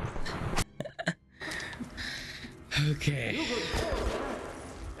 Okay. You got balls, huh?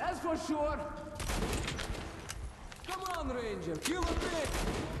 That's for sure. Come on, Ranger, kill a bit.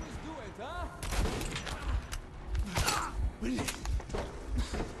 Always do it, huh?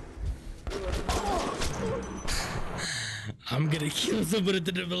 I'm gonna kill someone at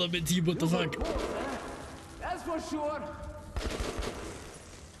the development team. What the fuck? That's for sure.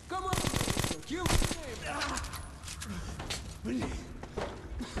 Come on, kill him.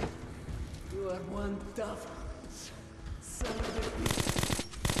 You are one tough son of a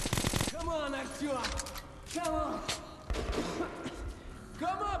bitch. Come on, Artyom. Come on.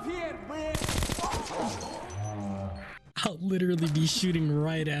 Come up here, man. I'll literally be shooting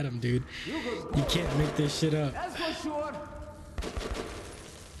right at him, dude. You can't make this shit up. That's for sure.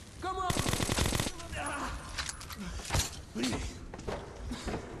 Come on.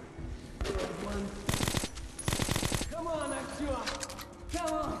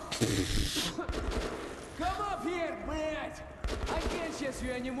 chase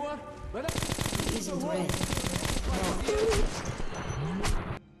you anymore, but He isn't red.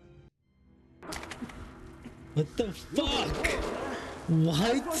 What the fuck?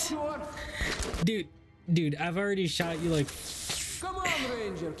 What? Dude, I've already shot you like. Come on,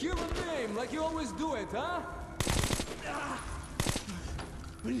 Ranger, kill a name like you always do it, huh?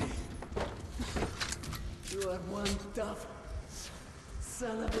 You are one tough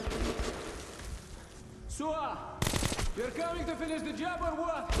son of a bitch. Sua, you're coming to finish the job or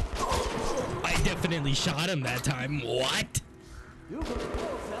what? I definitely shot him that time. What? You got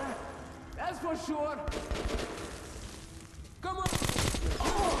close, huh? That's for sure. Come on.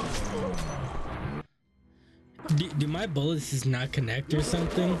 Do my bullets just not connect or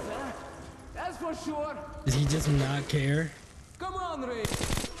something? That's for sure. Does he just not care? Come on, Ray.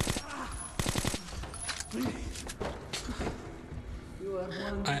 You are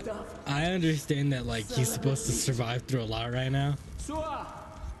one tough. I understand that like he's supposed to survive through a lot right now. Sua,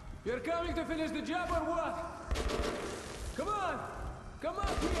 you're coming to finish the job or what? Come on. Come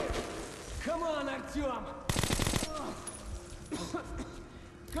up here. Come on, Artyom.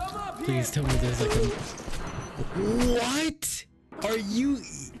 Come up here. Please tell me there's like a. What?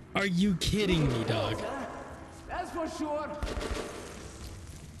 Are you kidding me, dog? That's for sure.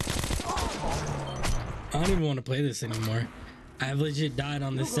 I don't even want to play this anymore. I've legit died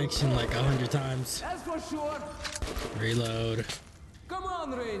on this section like 100 times. That's for sure. Reload. Come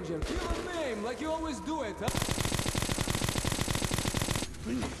on, Ranger. Kill a name like you always do it, huh?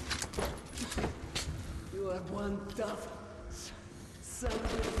 You are one tough son of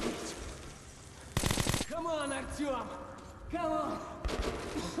a bitch. Come on, Artyom. Come on.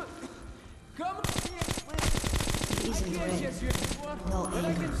 Come on. He isn't red. No But I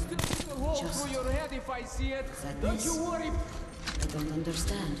anger. can still shoot a hole Just through your head if I see it. sadness. Don't you worry. I don't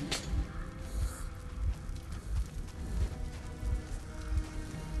understand.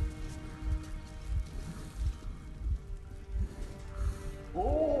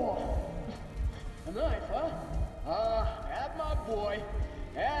 Oh, a knife, huh? That's my boy.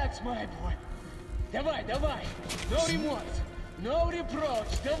 That's my boy. Давай, давай. No remorse. No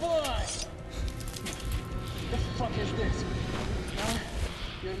reproach. Давай. The fuck is this? Huh?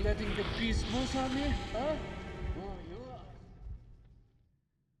 You're letting the beast loose on me? Huh? Oh, you are.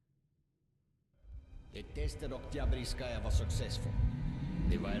 The test at Oktyabrskaya was successful.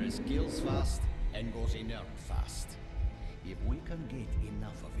 The virus kills fast and goes inert fast. If we can get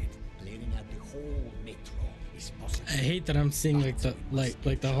enough of it, clearing out the whole metro is possible. I hate that I'm seeing like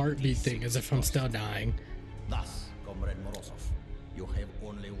the heartbeat thing as if I'm still dying. Thus, Comrade Morozov, you have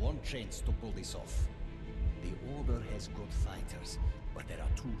only one chance to pull this off. The Order has good fighters, but there are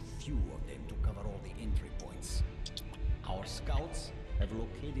too few of them to cover all the entry points. Our scouts have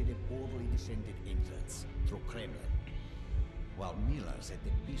located a orderly descended entrance through Kremlin. While Miller's at the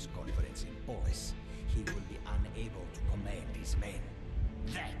peace conference in Polis, he will be unable to command his men.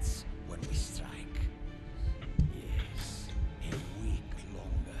 That's when we strike. Yes, a week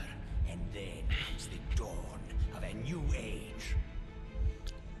longer, and then comes the dawn of a new age.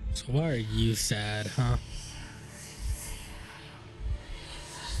 So why are you sad, huh?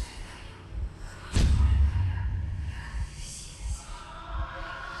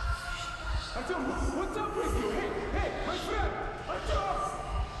 Artyom, what's up with you? Hey, my friend! Artyom!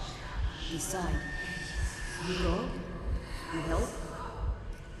 Decide. You go? You help?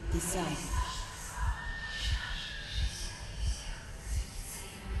 Decide.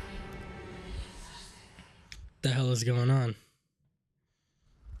 The hell is going on?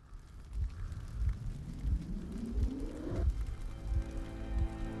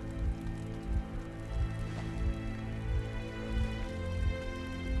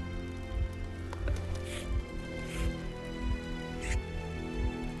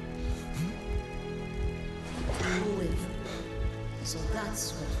 You live. So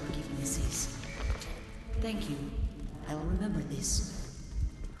that's what forgiveness is. Thank you. I'll remember this.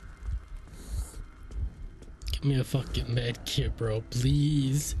 Give me a fucking med kit, bro,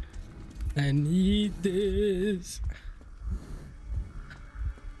 please. I need this.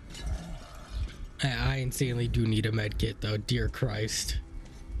 I insanely do need a med kit though, dear Christ.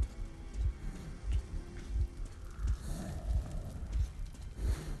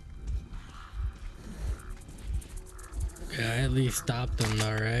 Okay, I at least stopped them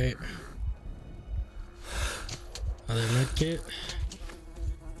though, right? Other med kit.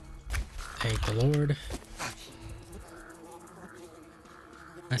 Thank the Lord.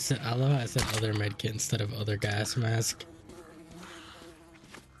 I love how I said other medkit instead of other gas mask.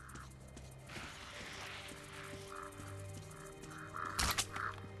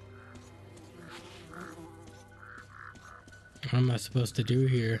 am I supposed to do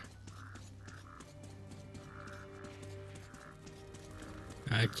here?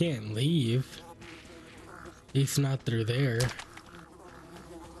 I can't leave. At least not through there.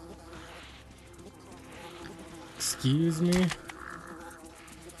 Excuse me?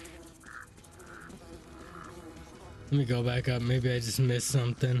 Let me go back up. Maybe I just missed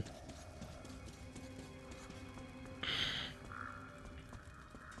something.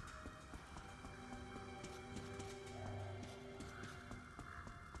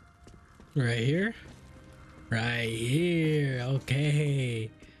 Right here? Right here.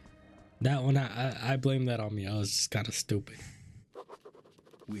 Okay. That one, I blame that on me. I was just kind of stupid.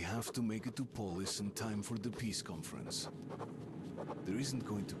 We have to make it to Polis in time for the peace conference. There isn't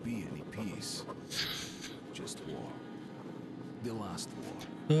going to be any peace. Just war. The last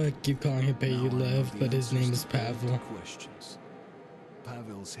war. I keep calling him Payulev, but his name is Pavel. Questions.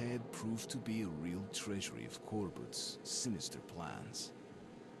 Pavel's head proved to be a real treasury of Corbett's sinister plans.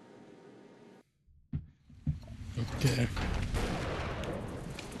 Okay.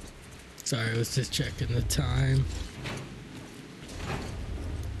 Sorry, I was just checking the time.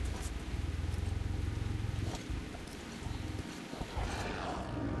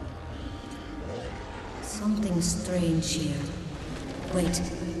 Something strange here. Wait.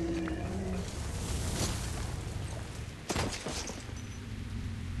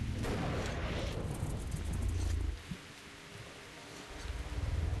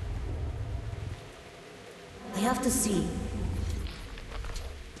 I have to see.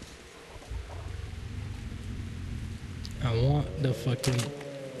 I want the fucking...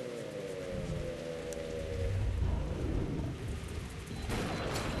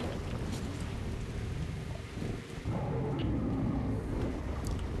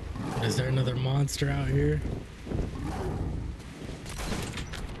 Is there another monster out here?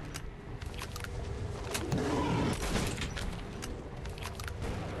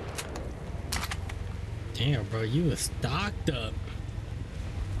 Damn, bro, you was stocked up.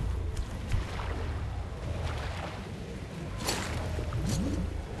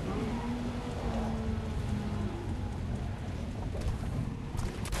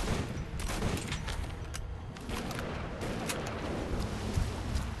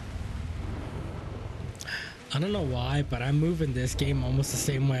 I don't know why, but I move in this game almost the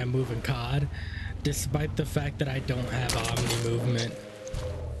same way I move in COD, despite the fact that I don't have Omni movement.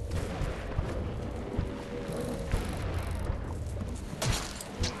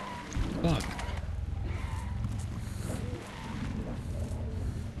 Fuck.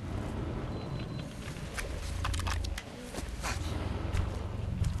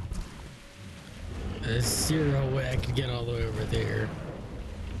 There's zero way I could get all the way over there.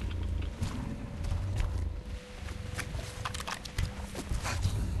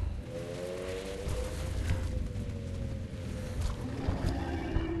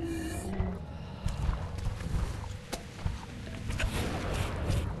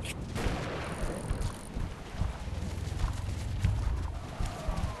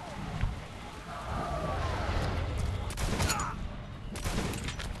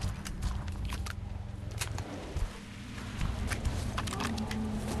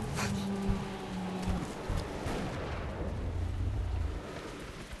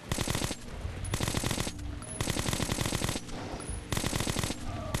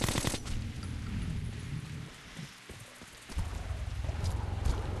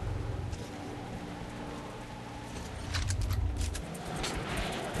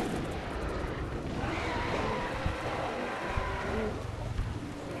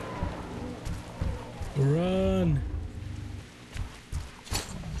 Run!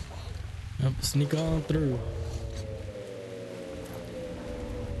 Yep, sneak on through.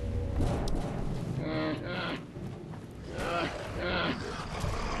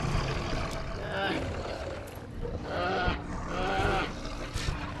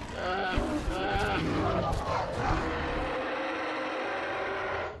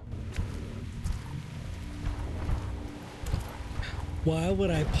 Why would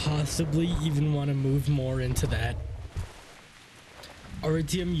I possibly even want to move more into that?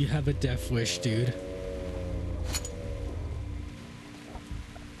 Artyom, you have a death wish, dude.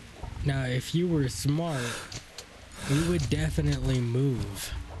 Now, if you were smart, we would definitely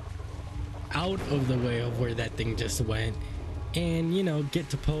move out of the way of where that thing just went and, you know, get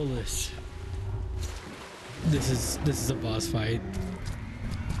to Polis. This is a boss fight.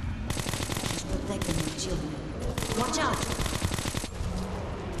 She's protecting my children. Watch out!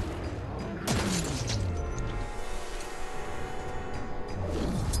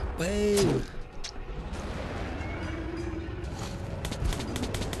 Whoa.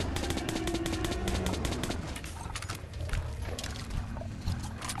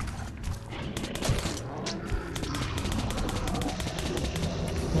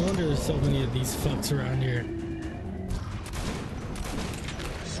 wonder there's so many of these fucks around here.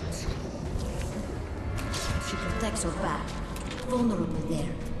 She protects her back. Vulnerable there.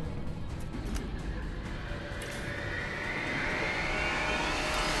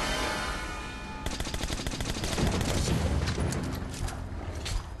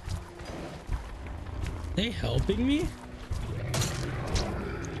 They helping me?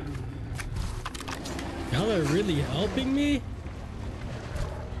 Y'all are really helping me?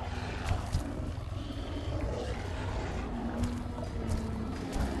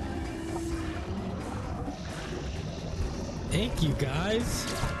 Thank you, guys.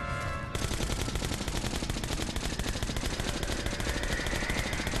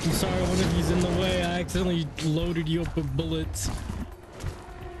 I'm sorry one of you's in the way. I accidentally loaded you up with bullets.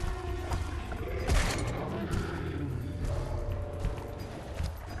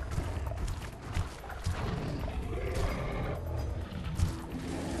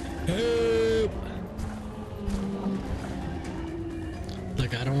 Help!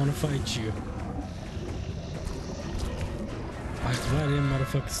 Look, I don't want to fight you. Why are them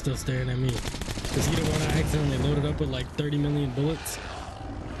motherfuckers still staring at me? Because he the one I accidentally loaded up with like 30 million bullets.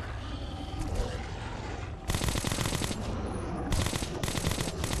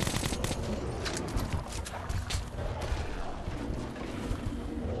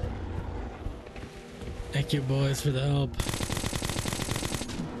 Thank you, boys, for the help.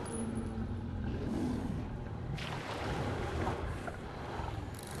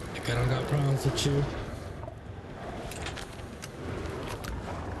 Like I don't got problems with you.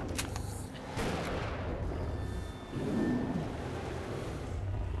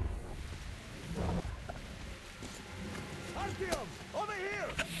 Over here!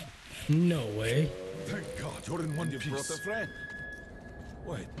 No way. Thank God you're in one piece. You brought a friend.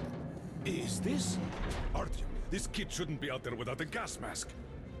 Wait, is this? Artyom, this kid shouldn't be out there without a gas mask.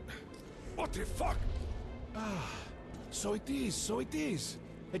 What the fuck? Ah, so it is.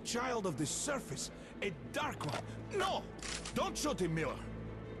 A child of the surface. A dark one. No! Don't shoot him, Miller.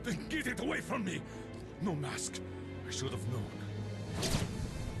 Then get it away from me! No mask. I should have known.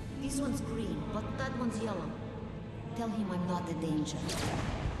 This one's green, but that one's yellow. Tell him I'm not a danger.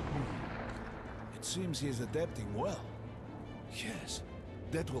 It seems he is adapting well. Yes,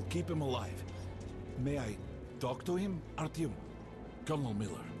 that will keep him alive. May I talk to him, Artyom? Colonel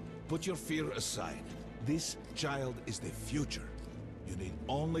Miller, put your fear aside. This child is the future. You need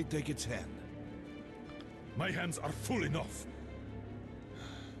only take its hand. My hands are full enough.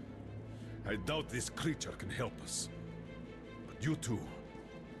 I doubt this creature can help us. But you two,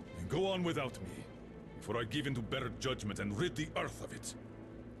 can go on without me, before I give in to better judgment and rid the Earth of it.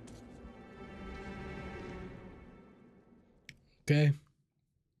 Okay.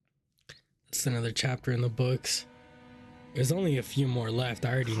 That's another chapter in the books. There's only a few more left.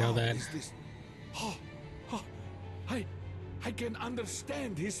 I already know that. Is this? Oh, I can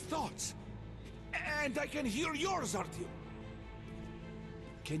understand his thoughts. And I can hear yours, Artyom.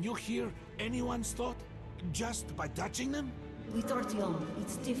 Can you hear anyone's thought just by touching them? With Artyom,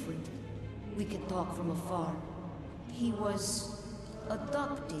 it's different. We can talk from afar. He was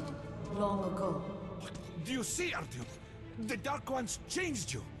adopted long ago. Do you see, Artyom? The Dark Ones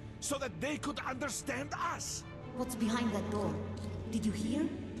changed you so that they could understand us. What's behind that door? Did you hear?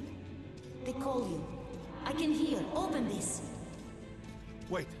 They call you. I can hear. Open this.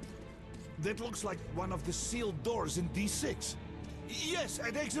 Wait. That looks like one of the sealed doors in D6. Yes,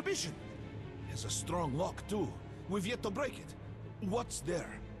 at the exhibition. Has a strong lock, too. We've yet to break it. What's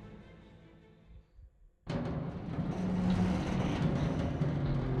there? My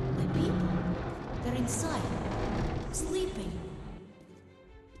people? They're inside. Sleeping.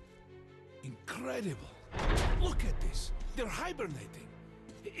 Incredible. Look at this. They're hibernating.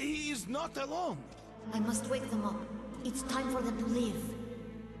 He is not alone. I must wake them up. It's time for them to live.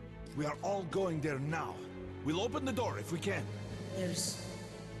 We are all going there now. We'll open the door if we can. There's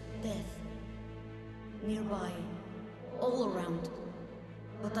death nearby, all around.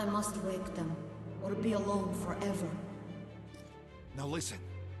 But I must wake them, or be alone forever. Now listen.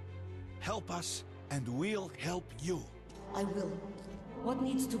 Help us, and we'll help you. I will. What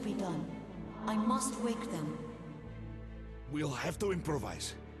needs to be done? I must wake them. We'll have to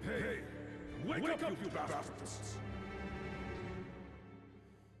improvise. Hey, wake up, you bastards!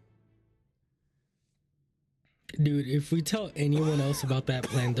 Dude, if we tell anyone else about that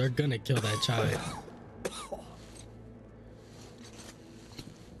plan, they're gonna kill that child.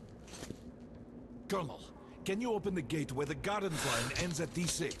 Colonel, can you open the gate where the Gardens line ends at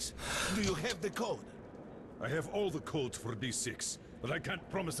D6? Do you have the code? I have all the codes for D6, but I can't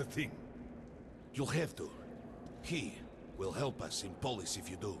promise a thing. You'll have to. He will help us in Polis if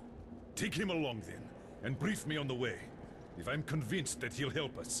you do. Take him along then, and brief me on the way. If I'm convinced that he'll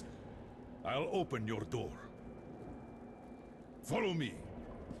help us, I'll open your door. Follow me.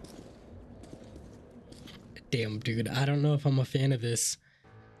 Damn, dude, I don't know if I'm a fan of this.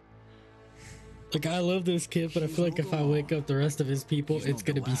 Like, I love this kid, but I feel like if I wake up the rest of his people, it's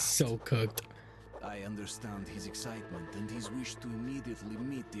gonna be so cooked. I understand his excitement and his wish to immediately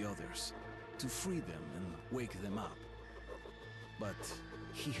meet the others, to free them and wake them up. But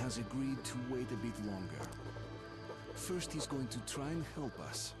he has agreed to wait a bit longer. First, he's going to try and help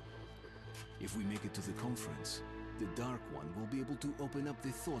us. If we make it to the conference, the Dark One will be able to open up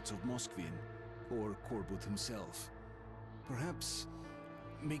the thoughts of Moskvin, or Korbut himself. Perhaps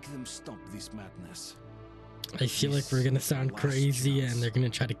make them stop this madness. I feel like we're gonna sound crazy and they're gonna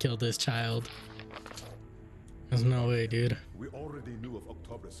try to kill this child. There's no way, dude. We already knew of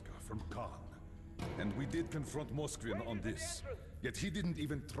Oktoberska from Khan, and we did confront Moskvin on this, yet he didn't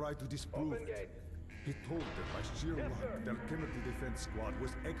even try to disprove it. He told that by sheer luck, their chemical defense squad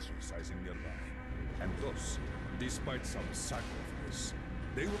was exercising nearby, and thus, despite some sacrifice,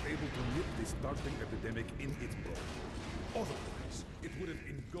 they were able to nip the starting epidemic in its bud. Otherwise, it would have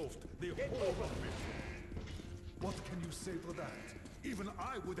engulfed the whole of it. What can you say to that? Even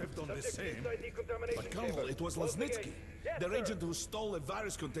I would have done the same. But Colonel, it was Lesnitsky, the agent who stole a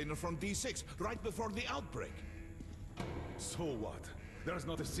virus container from D6 right before the outbreak. So what? There's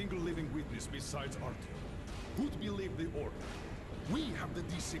not a single living witness besides Artyom. Who'd believe the order? We have the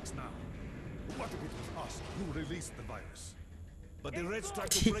D6 now. What if it was us who released the virus? But the Reds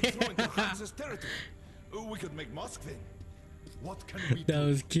tried to break through into Hansa's territory. We could make Moskvin. What can we do? That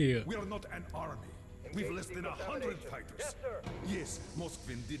was cute. We are not an army. We've less than 100 fighters. Yes,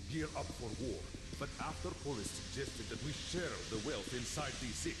 Moskvin did gear up for war, but after Polis suggested that we share the wealth inside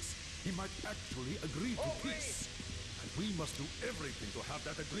D6, he might actually agree to peace. And we must do everything to have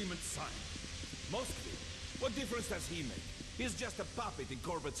that agreement signed. Moskvin? What difference does he make? He's just a puppet in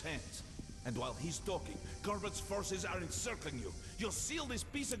Korbut's hands. And while he's talking, Korbut's forces are encircling you. You'll seal this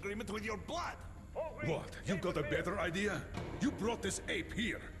peace agreement with your blood. What? You got a better idea? You brought this ape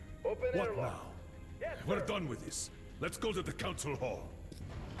here. What now? We're done with this. Let's go to the council hall.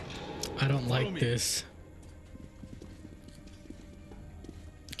 I don't like this.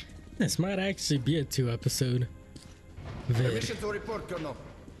 This might actually be a 2-episode vid. Permission to report, Colonel.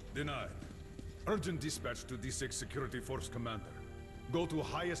 Denied. Urgent dispatch to D6 Security Force Commander. Go to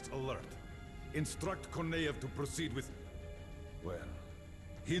highest alert. Instruct Korneyev to proceed with... Well,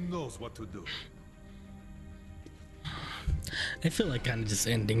 he knows what to do. I feel like kind of just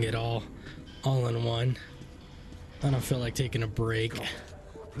ending it all in one. I don't feel like taking a break. God,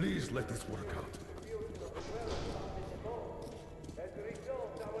 please let this work out.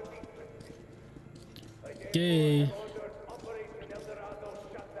 Okay.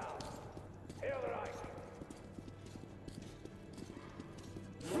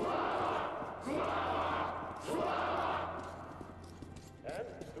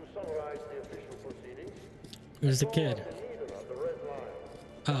 Where's the kid?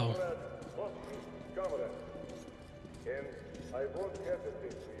 Oh.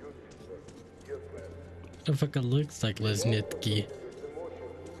 The fuck it looks like Lesnitsky.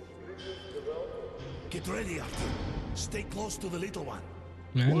 Get ready, Arthur. Stay close to the little one.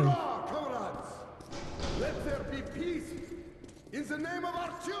 I know. Hurrah, comrades! Let there be peace in the name of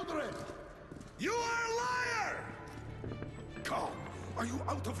our children! You are a liar! Come, are you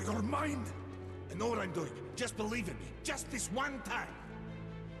out of your mind? I know what I'm doing. Just believe in me. Just this one time.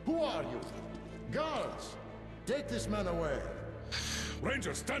 Who are you? Guards! Take this man away.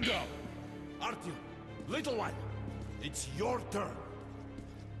 Ranger, stand down! Artyom, little one, it's your turn.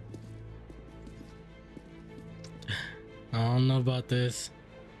 I don't know about this.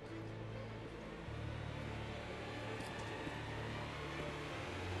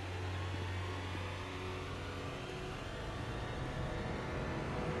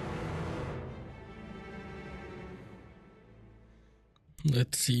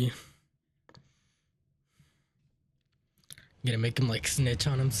 Let's see. Gonna make him like snitch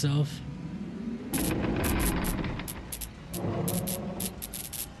on himself.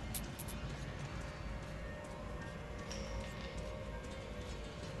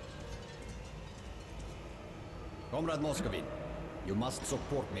 Comrade Moskvin, you must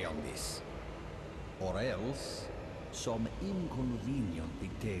support me on this. Or else, some inconvenient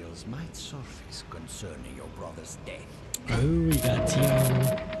details might surface concerning your brother's death. Oh, we got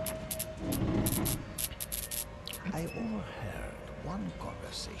Tiana. I overheard one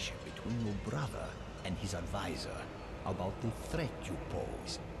conversation between your brother and his advisor about the threat you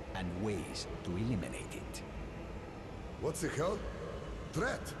pose and ways to eliminate it. What the hell?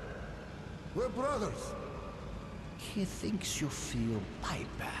 Threat? We're brothers. He thinks you feel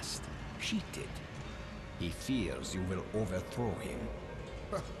bypassed, cheated. He fears you will overthrow him.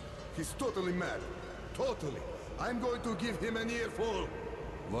 He's totally mad. Totally. I'm going to give him an earful.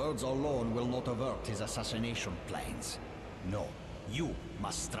 Words alone will not avert his assassination plans. No, you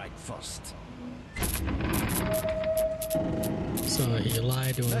must strike first. So he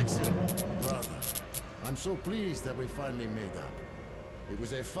lied to him. Brother, I'm so pleased that we finally made up. It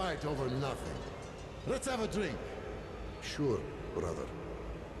was a fight over nothing. Let's have a drink. Sure, brother.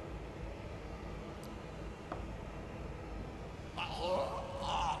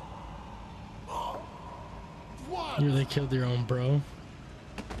 You really killed your own bro.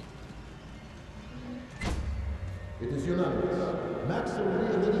 It is unanimous. Maxim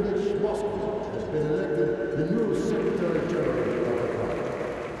Leonidovich Moskvin has been elected the new Secretary General of the party.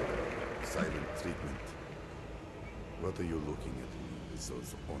 Silent treatment. What are you looking at me with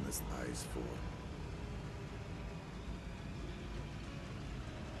those honest eyes for?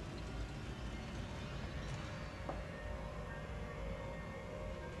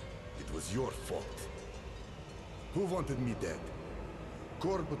 It was your fault. Who wanted me dead?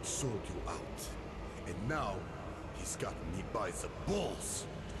 Corbett sold you out. And now, he's got me by the balls.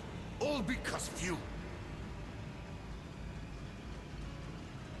 All because of you.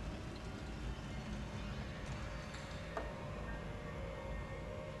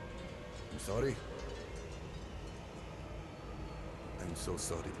 I'm sorry. I'm so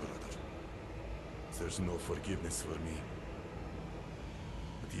sorry, brother. There's no forgiveness for me.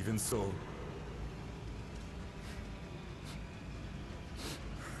 But even so,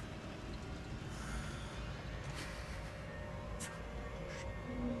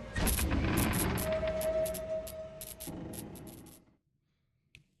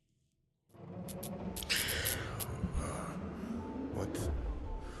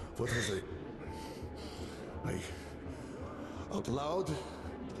 what was I out loud?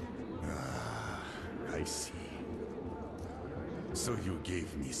 I see. So you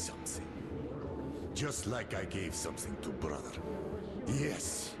gave me something. Just like I gave something to brother.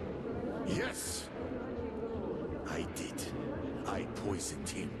 Yes. Yes. I did. I poisoned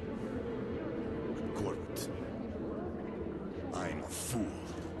him. But Corbett, I'm a fool.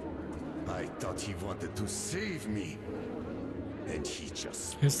 I thought he wanted to save me. And he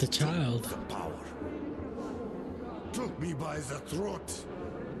just It's the child. The power. Took me by the throat.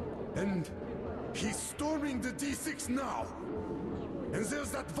 And he's storming the D6 now. And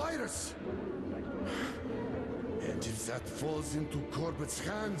there's that virus. And if that falls into Corbett's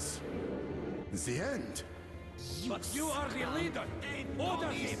hands, the end. But you are the leader. Order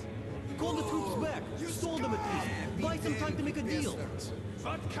him. Call the troops back. Stall them at least. Buy some time to make a deal.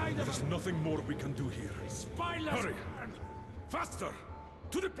 What kind of... There's nothing more we can do here. Spineless... Hurry! Faster!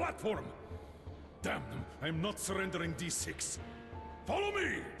 To the platform! Damn them! I'm not surrendering D6. Follow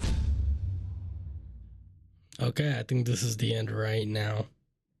me! Okay, I think this is the end right now.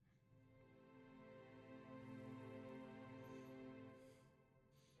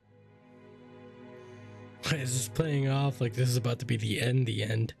 Is this playing off like this is about to be the end,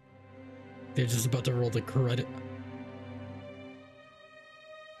 They're just about to roll the credit.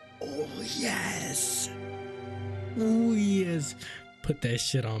 Oh, yes! Oh, yes! Put that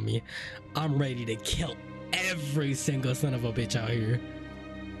shit on me. I'm ready to kill every single son of a bitch out here.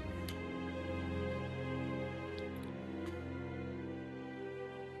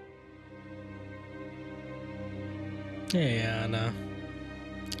 Yeah, nah.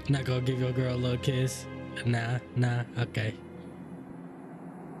 Not gonna give your girl a little kiss. Nah, okay.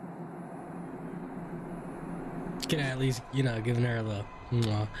 Can I at least, giving her a little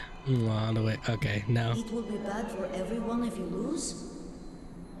mwah on the way. Okay, no. It will be bad for everyone if you lose?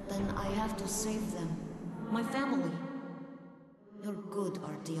 Then I have to save them. My family. You're good,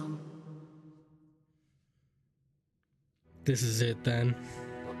 Artyom. This is it then.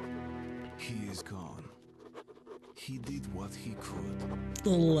 He is gone. He did what he could. The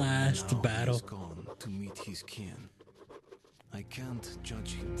last battle. He's gone to meet his kin. I can't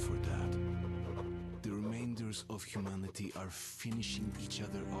judge him for that. The remainders of humanity are finishing each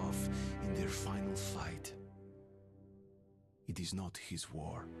other off in their final fight. It is not his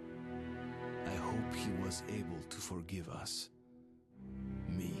war. I hope he was able to forgive us.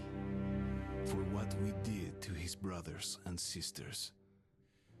 Me. For what we did to his brothers and sisters.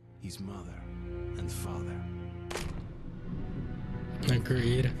 His mother and father.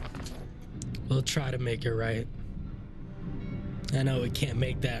 Agreed. We'll try to make it right. I know we can't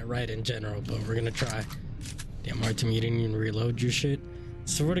make that right in general, but we're gonna try. Damn, Artyom, you didn't even reload your shit.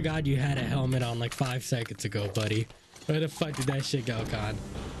 Swear to God, you had a helmet on like 5 seconds ago, buddy. Where the fuck did that shit go, God?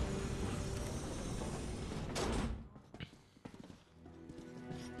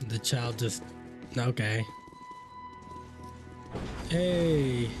 The child just... Okay.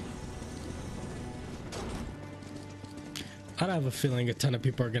 Hey. I have a feeling a ton of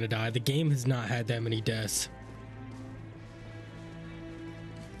people are gonna die. The game has not had that many deaths.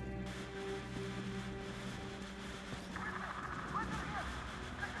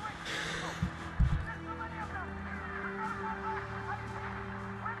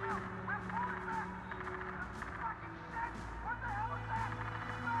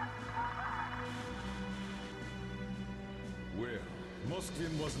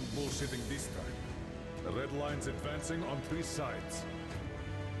 Moskvin wasn't bullshitting this time. The red line's advancing on 3 sides.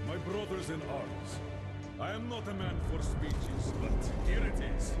 My brothers in arms, I am not a man for speeches, but here it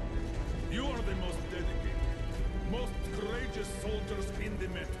is. You are the most dedicated, most courageous soldiers in the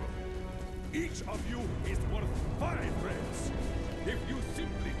Metro. Each of you is worth 5 reds. If you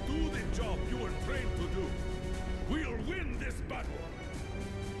simply do the job you were trained to do, we'll win this battle.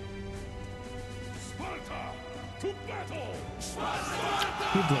 Sparta! To battle! Sparta!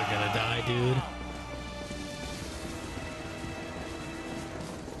 People are gonna die, dude.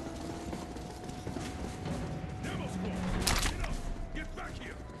 Get back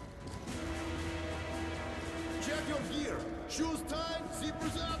here! Check your gear. Shoes tied,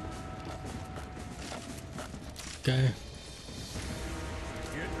 zippers up. Okay.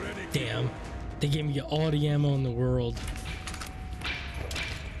 Damn. They gave me all the ammo in the world.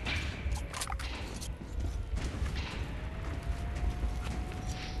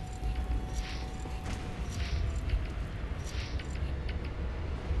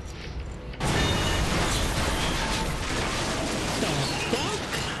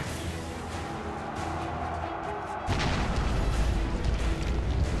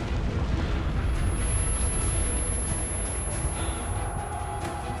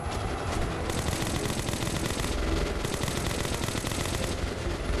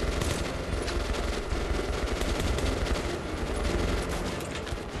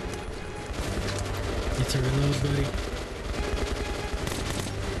 To reload, buddy.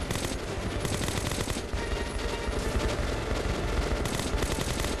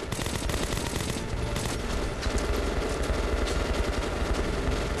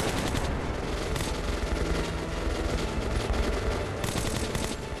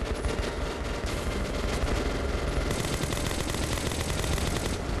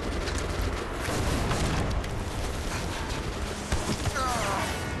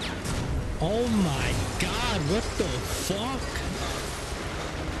 Oh my God, what the fuck?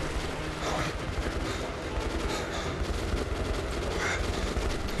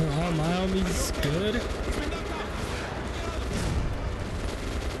 Are all my homies good?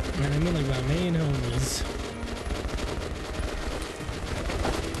 Man, I mean like my main homies.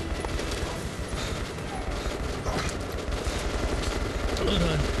 Hold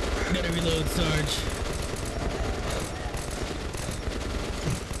on, gotta reload, Sarge.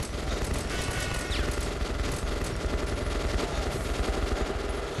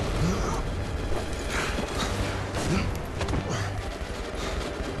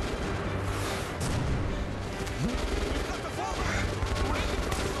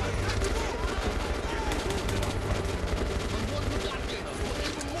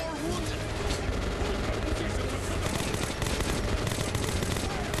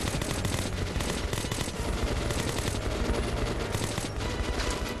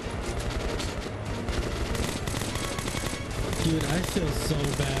 Dude, I feel so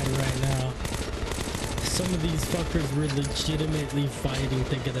bad right now. Some of these fuckers were legitimately fighting,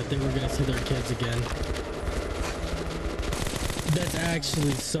 thinking that they were gonna see their kids again. That's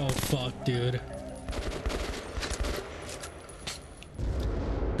actually so fucked, dude.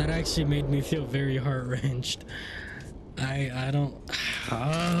 That actually made me feel very heart-wrenched. I don't...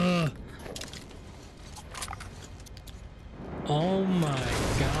 Oh my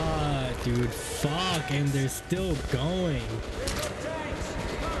God, dude, fuck, and they're still going.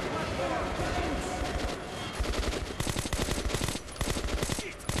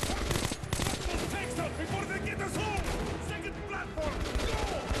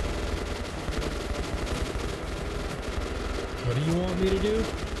 What do you want me to do?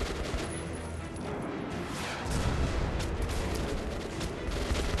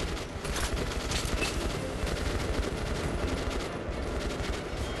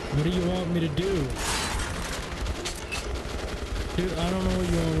 What do you want me to do? Dude, I don't know what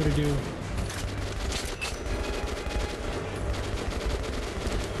you want me to do.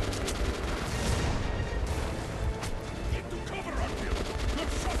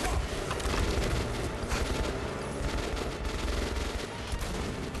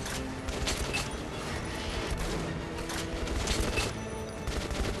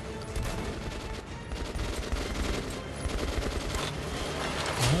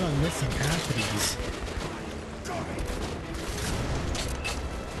 thought I'm missing half of these.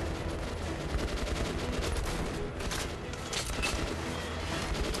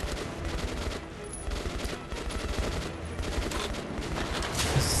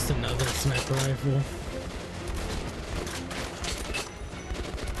 This is another sniper rifle.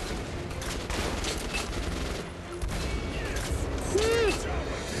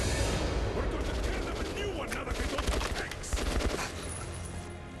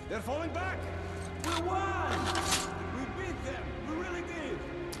 They're falling back! We won! We beat them! We really did!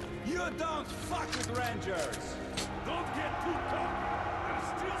 You don't fuck with Rangers! Don't get too cocky. They're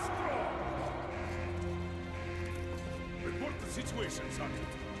still strong. Report the situation,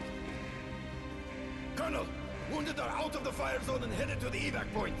 Sergeant. Colonel, wounded are out of the fire zone and headed to the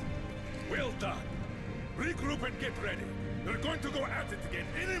evac point. Well done. Regroup and get ready. They're going to go at it again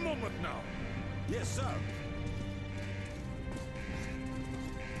any moment now. Yes, sir.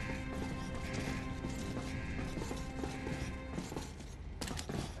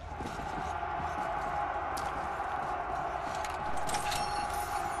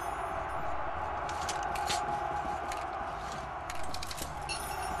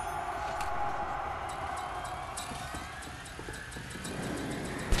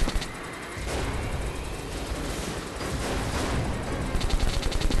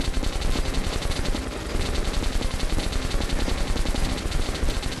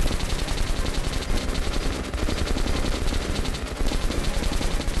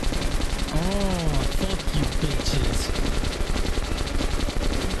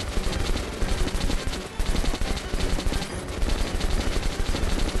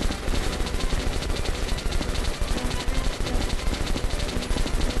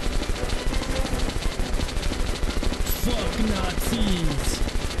 Nazis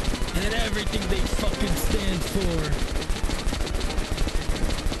and everything they fucking stand for.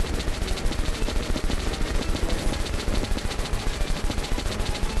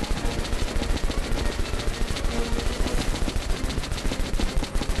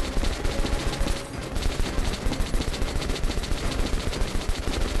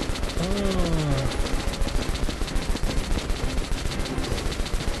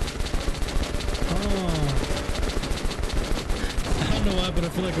 But I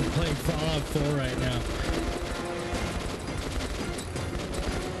feel like I'm playing Fallout 4 right now.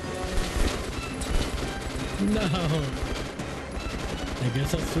 No. I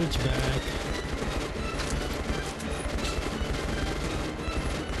guess I'll switch back.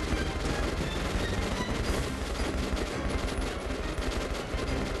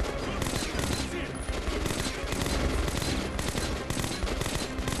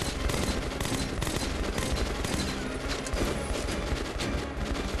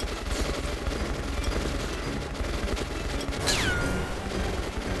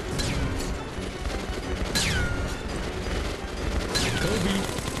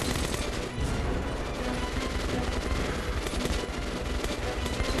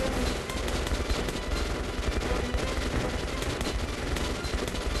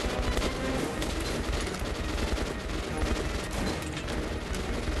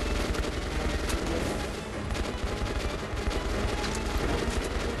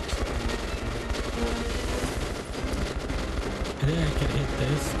 I think I can hit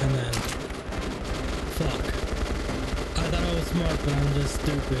this and then fuck. I thought I was smart, but I'm just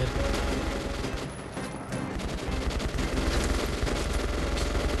stupid.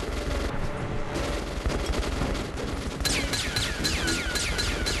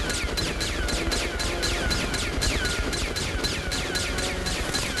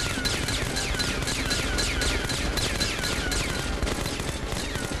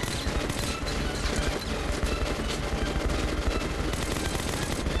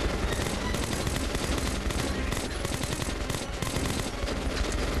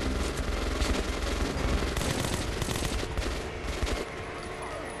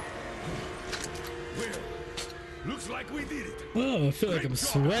 We did it. Oh, I feel like I'm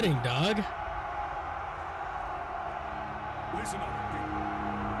sweating, dog. Listen up, Dick.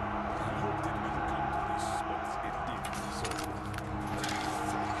 I hoped it wouldn't come to this, but it did, so...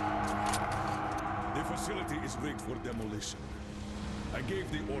 The facility is rigged for demolition. I gave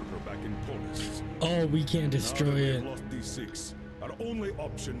the order back in Polis. Oh, we can't destroy it. Now that we've lost D6, our only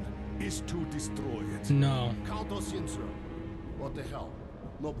option is to destroy it. No. Count us in, sir. What the hell?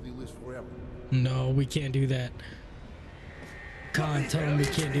 Nobody lives forever. No, we can't do that. Khan, tell him we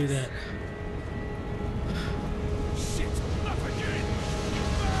can't do that. Shit, not again!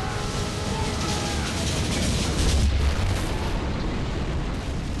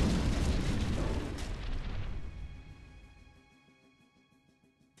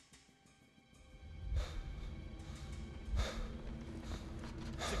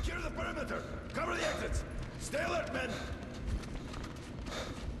 Perimeter! Cover the exits! Stay alert, men!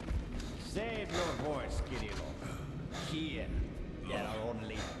 Save your voice, Kirillov. Here, there are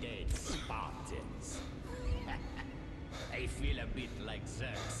only dead Spartans. I feel a bit like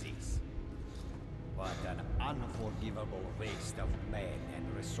Xerxes. What an unforgivable waste of men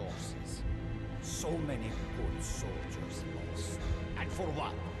and resources. So many good soldiers lost. And for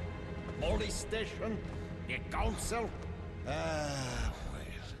what? Police station? The council? Ah, well.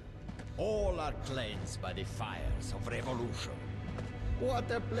 All are cleansed by the fires of revolution. What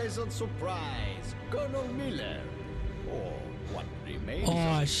a pleasant surprise, Colonel Miller. Oh, what remains?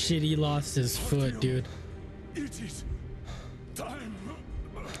 Oh shit, he lost his foot, dude. It is time.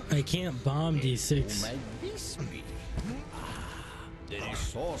 I can't bomb D6. Who might this be? Ah, the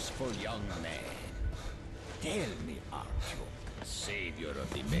resourceful young man. Tell me, Artyom, savior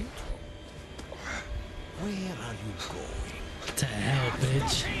of the Metro. Where are you going? To hell,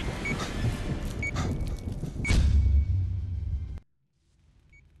 bitch.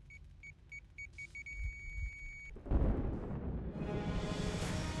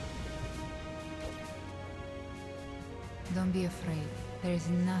 Don't be afraid. There is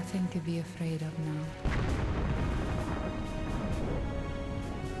nothing to be afraid of now.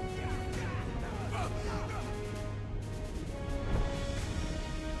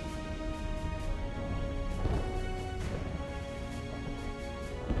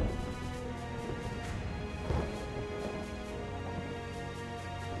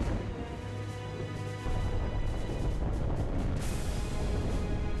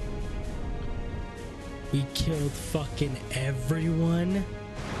 We killed fucking everyone.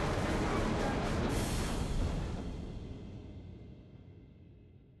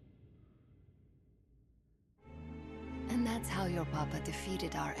 And that's how your papa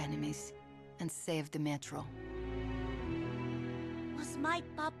defeated our enemies and saved the Metro. Was my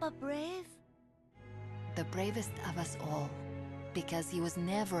papa brave? The bravest of us all, because he was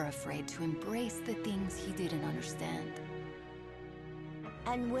never afraid to embrace the things he didn't understand.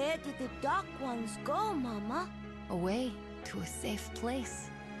 And where did the dark ones go, Mama? Away to a safe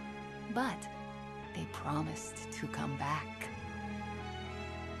place. But they promised to come back.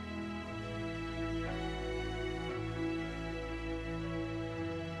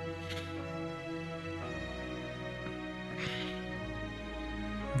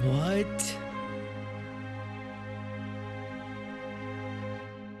 What?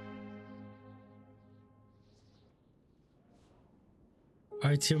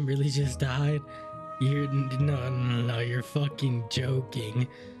 Artyom really just died? No, you're fucking joking.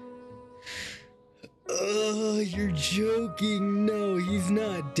 Oh, you're joking. No, he's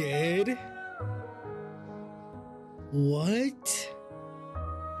not dead. What?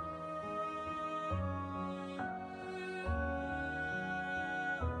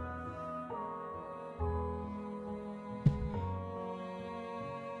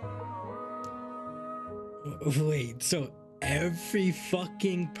 Wait, so every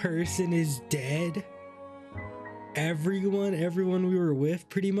fucking person is dead? Everyone we were with,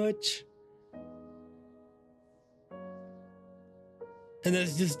 pretty much? And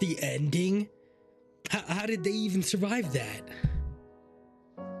that's just the ending? How did they even survive that?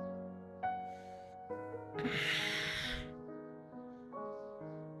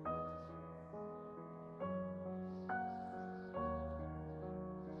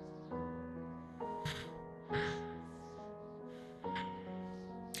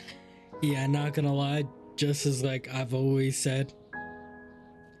 Yeah, not gonna lie, just as like I've always said,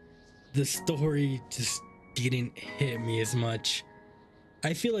 the story just didn't hit me as much.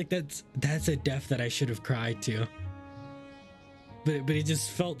 I feel like that's a death that I should have cried to. But it just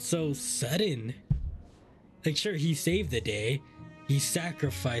felt so sudden. Like, sure, he saved the day. He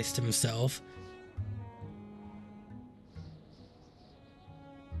sacrificed himself.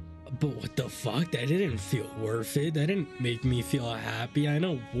 But what the fuck? That didn't feel worth it. That didn't make me feel happy. I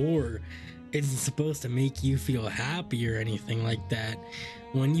know war isn't supposed to make you feel happy or anything like that.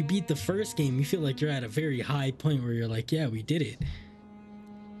 When you beat the first game, you feel like you're at a very high point where you're like, yeah, we did it.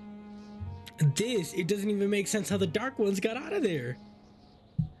 This, it doesn't even make sense how the Dark Ones got out of there.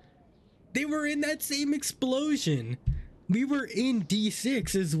 They were in that same explosion. We were in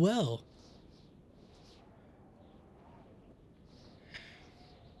D6 as well.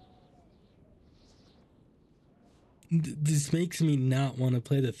 This makes me not want to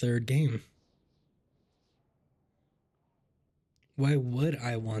play the third game. Why would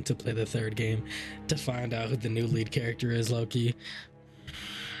I want to play the third game? To find out who the new lead character is, Loki.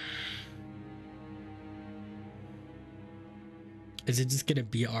 Is it just gonna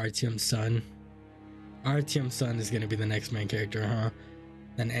be Artyom's son? Artyom's son is gonna be the next main character, huh?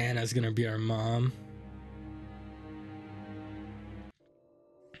 And Anna's gonna be our mom.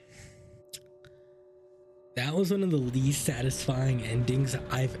 That was one of the least satisfying endings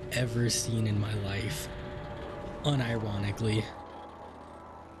I've ever seen in my life. Unironically.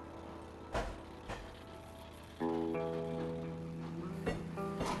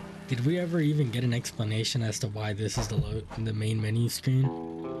 Did we ever even get an explanation as to why this is the main menu screen?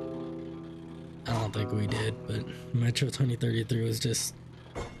 I don't think we did, but Metro 2033 was just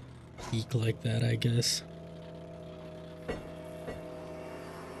peak like that, I guess.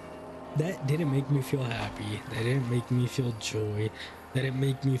 That didn't make me feel happy. That didn't make me feel joy. That didn't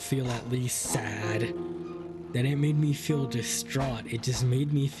make me feel at least sad. That didn't make me feel distraught. It just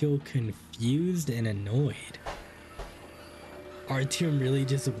made me feel confused and annoyed. Artyom really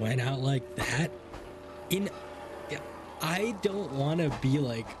just went out like that? I don't want to be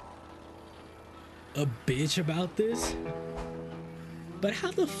like a bitch about this, but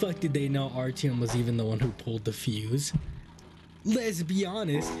how the fuck did they know Artyom was even the one who pulled the fuse? Let's be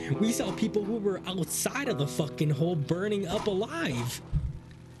honest, we saw people who were outside of the fucking hole burning up alive.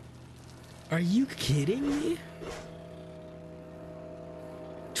 Are you kidding me?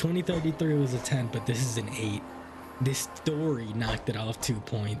 2033 was a 10, but this is an 8. This story knocked it off 2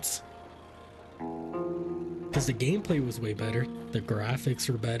 points. Because the gameplay was way better, the graphics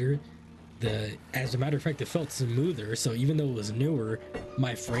were better, as a matter of fact, it felt smoother, so even though it was newer,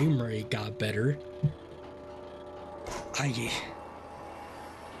 my frame rate got better.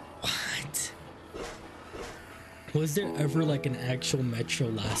 What? Was there ever like an actual Metro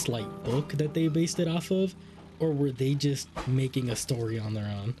Last Light book that they based it off of? Or were they just making a story on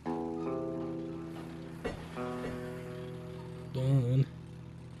their own? Done.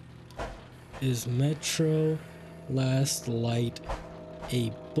 Is Metro Last Light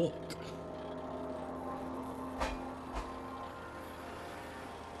a book?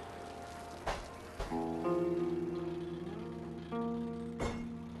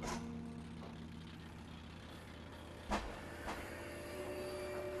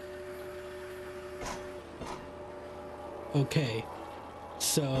 Okay,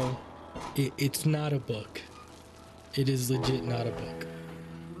 so it's not a book. It is legit not a book.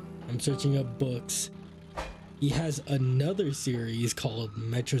 I'm searching up books. He has another series called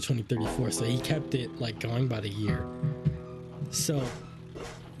Metro 2034, so he kept it like going by the year. So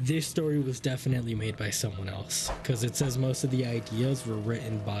this story was definitely made by someone else, because it says most of the ideas were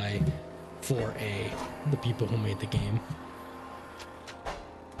written by 4A, the people who made the game.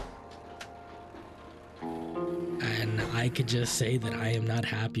 And I could just say that I am not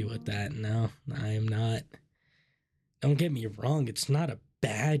happy with that. No, I am not. Don't get me wrong, it's not a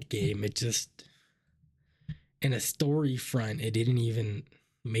bad game. It just, in a story front, it didn't even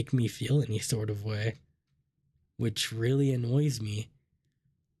make me feel any sort of way, which really annoys me.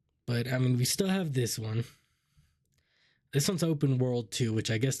 But I mean, we still have this one. This one's open world too,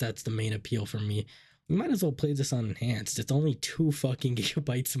 which I guess that's the main appeal for me. We might as well play this on enhanced. It's only 2 fucking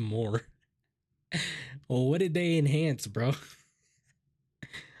gigabytes more. Well, what did they enhance, bro?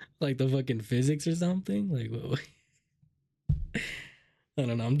 Like the fucking physics or something? Like, what? I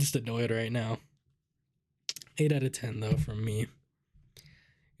don't know. I'm just annoyed right now. 8 out of 10 though from me.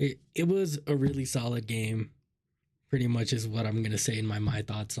 It was a really solid game. Pretty much is what I'm gonna say in my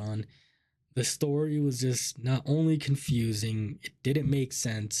thoughts on. The story was just not only confusing, it didn't make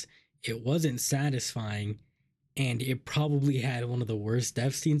sense, it wasn't satisfying, and it probably had one of the worst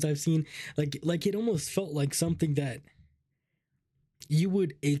death scenes I've seen. Like it almost felt like something that you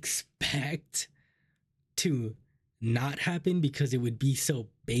would expect to not happen because it would be so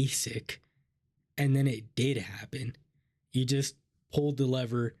basic, and then it did happen. You just pulled the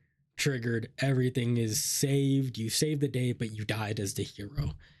lever, triggered, everything is saved, you saved the day, but you died as the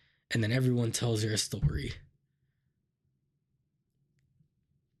hero, and then everyone tells your story.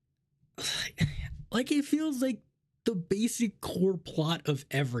 Like it feels like the basic core plot of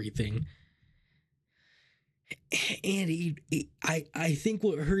everything. And I think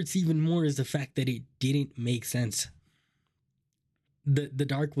what hurts even more is the fact that it didn't make sense. The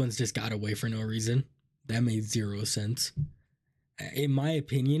Dark Ones just got away for no reason. That made 0 sense. In my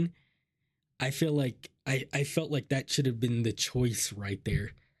opinion, I feel like I felt like that should have been the choice right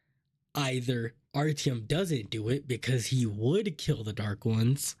there. Either Artyom doesn't do it because he would kill the Dark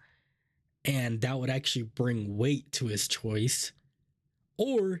Ones, and that would actually bring weight to his choice,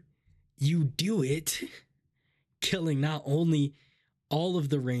 or you do it, killing not only all of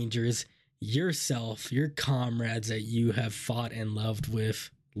the Rangers, yourself, your comrades that you have fought and loved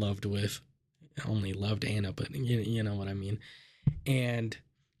with, only loved Anna, but you know what I mean, and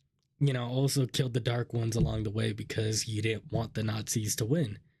you know, also killed the Dark Ones along the way because you didn't want the Nazis to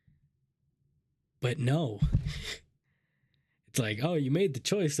win. But no. It's like, oh, you made the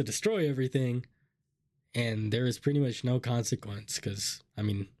choice to destroy everything, and there is pretty much no consequence, because, I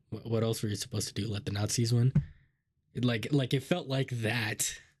mean, what else were you supposed to do? Let the Nazis win? It felt like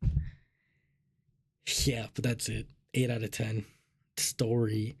that. Yeah, but that's it. 8 out of 10.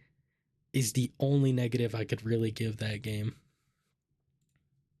 Story is the only negative I could really give that game.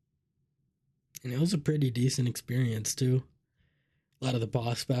 And it was a pretty decent experience, too. A lot of the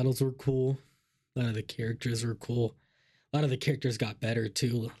boss battles were cool. A lot of the characters were cool. A lot of the characters got better,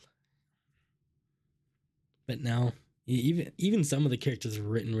 too. But now, even some of the characters were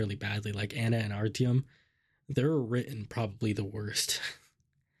written really badly, like Anna and Artyom. They were written probably the worst.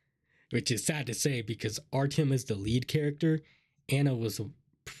 Which is sad to say, because Artyom is the lead character. Anna was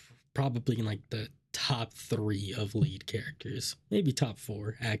probably in like the top 3 of lead characters. Maybe top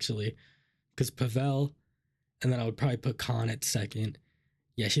 4, actually. Because Pavel, and then I would probably put Khan at 2nd.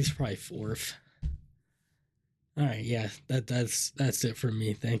 Yeah, she's probably 4th. Alright, yeah, that's it for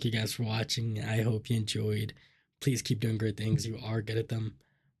me. Thank you guys for watching. I hope you enjoyed. Please keep doing great things. You are good at them.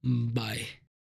 Bye.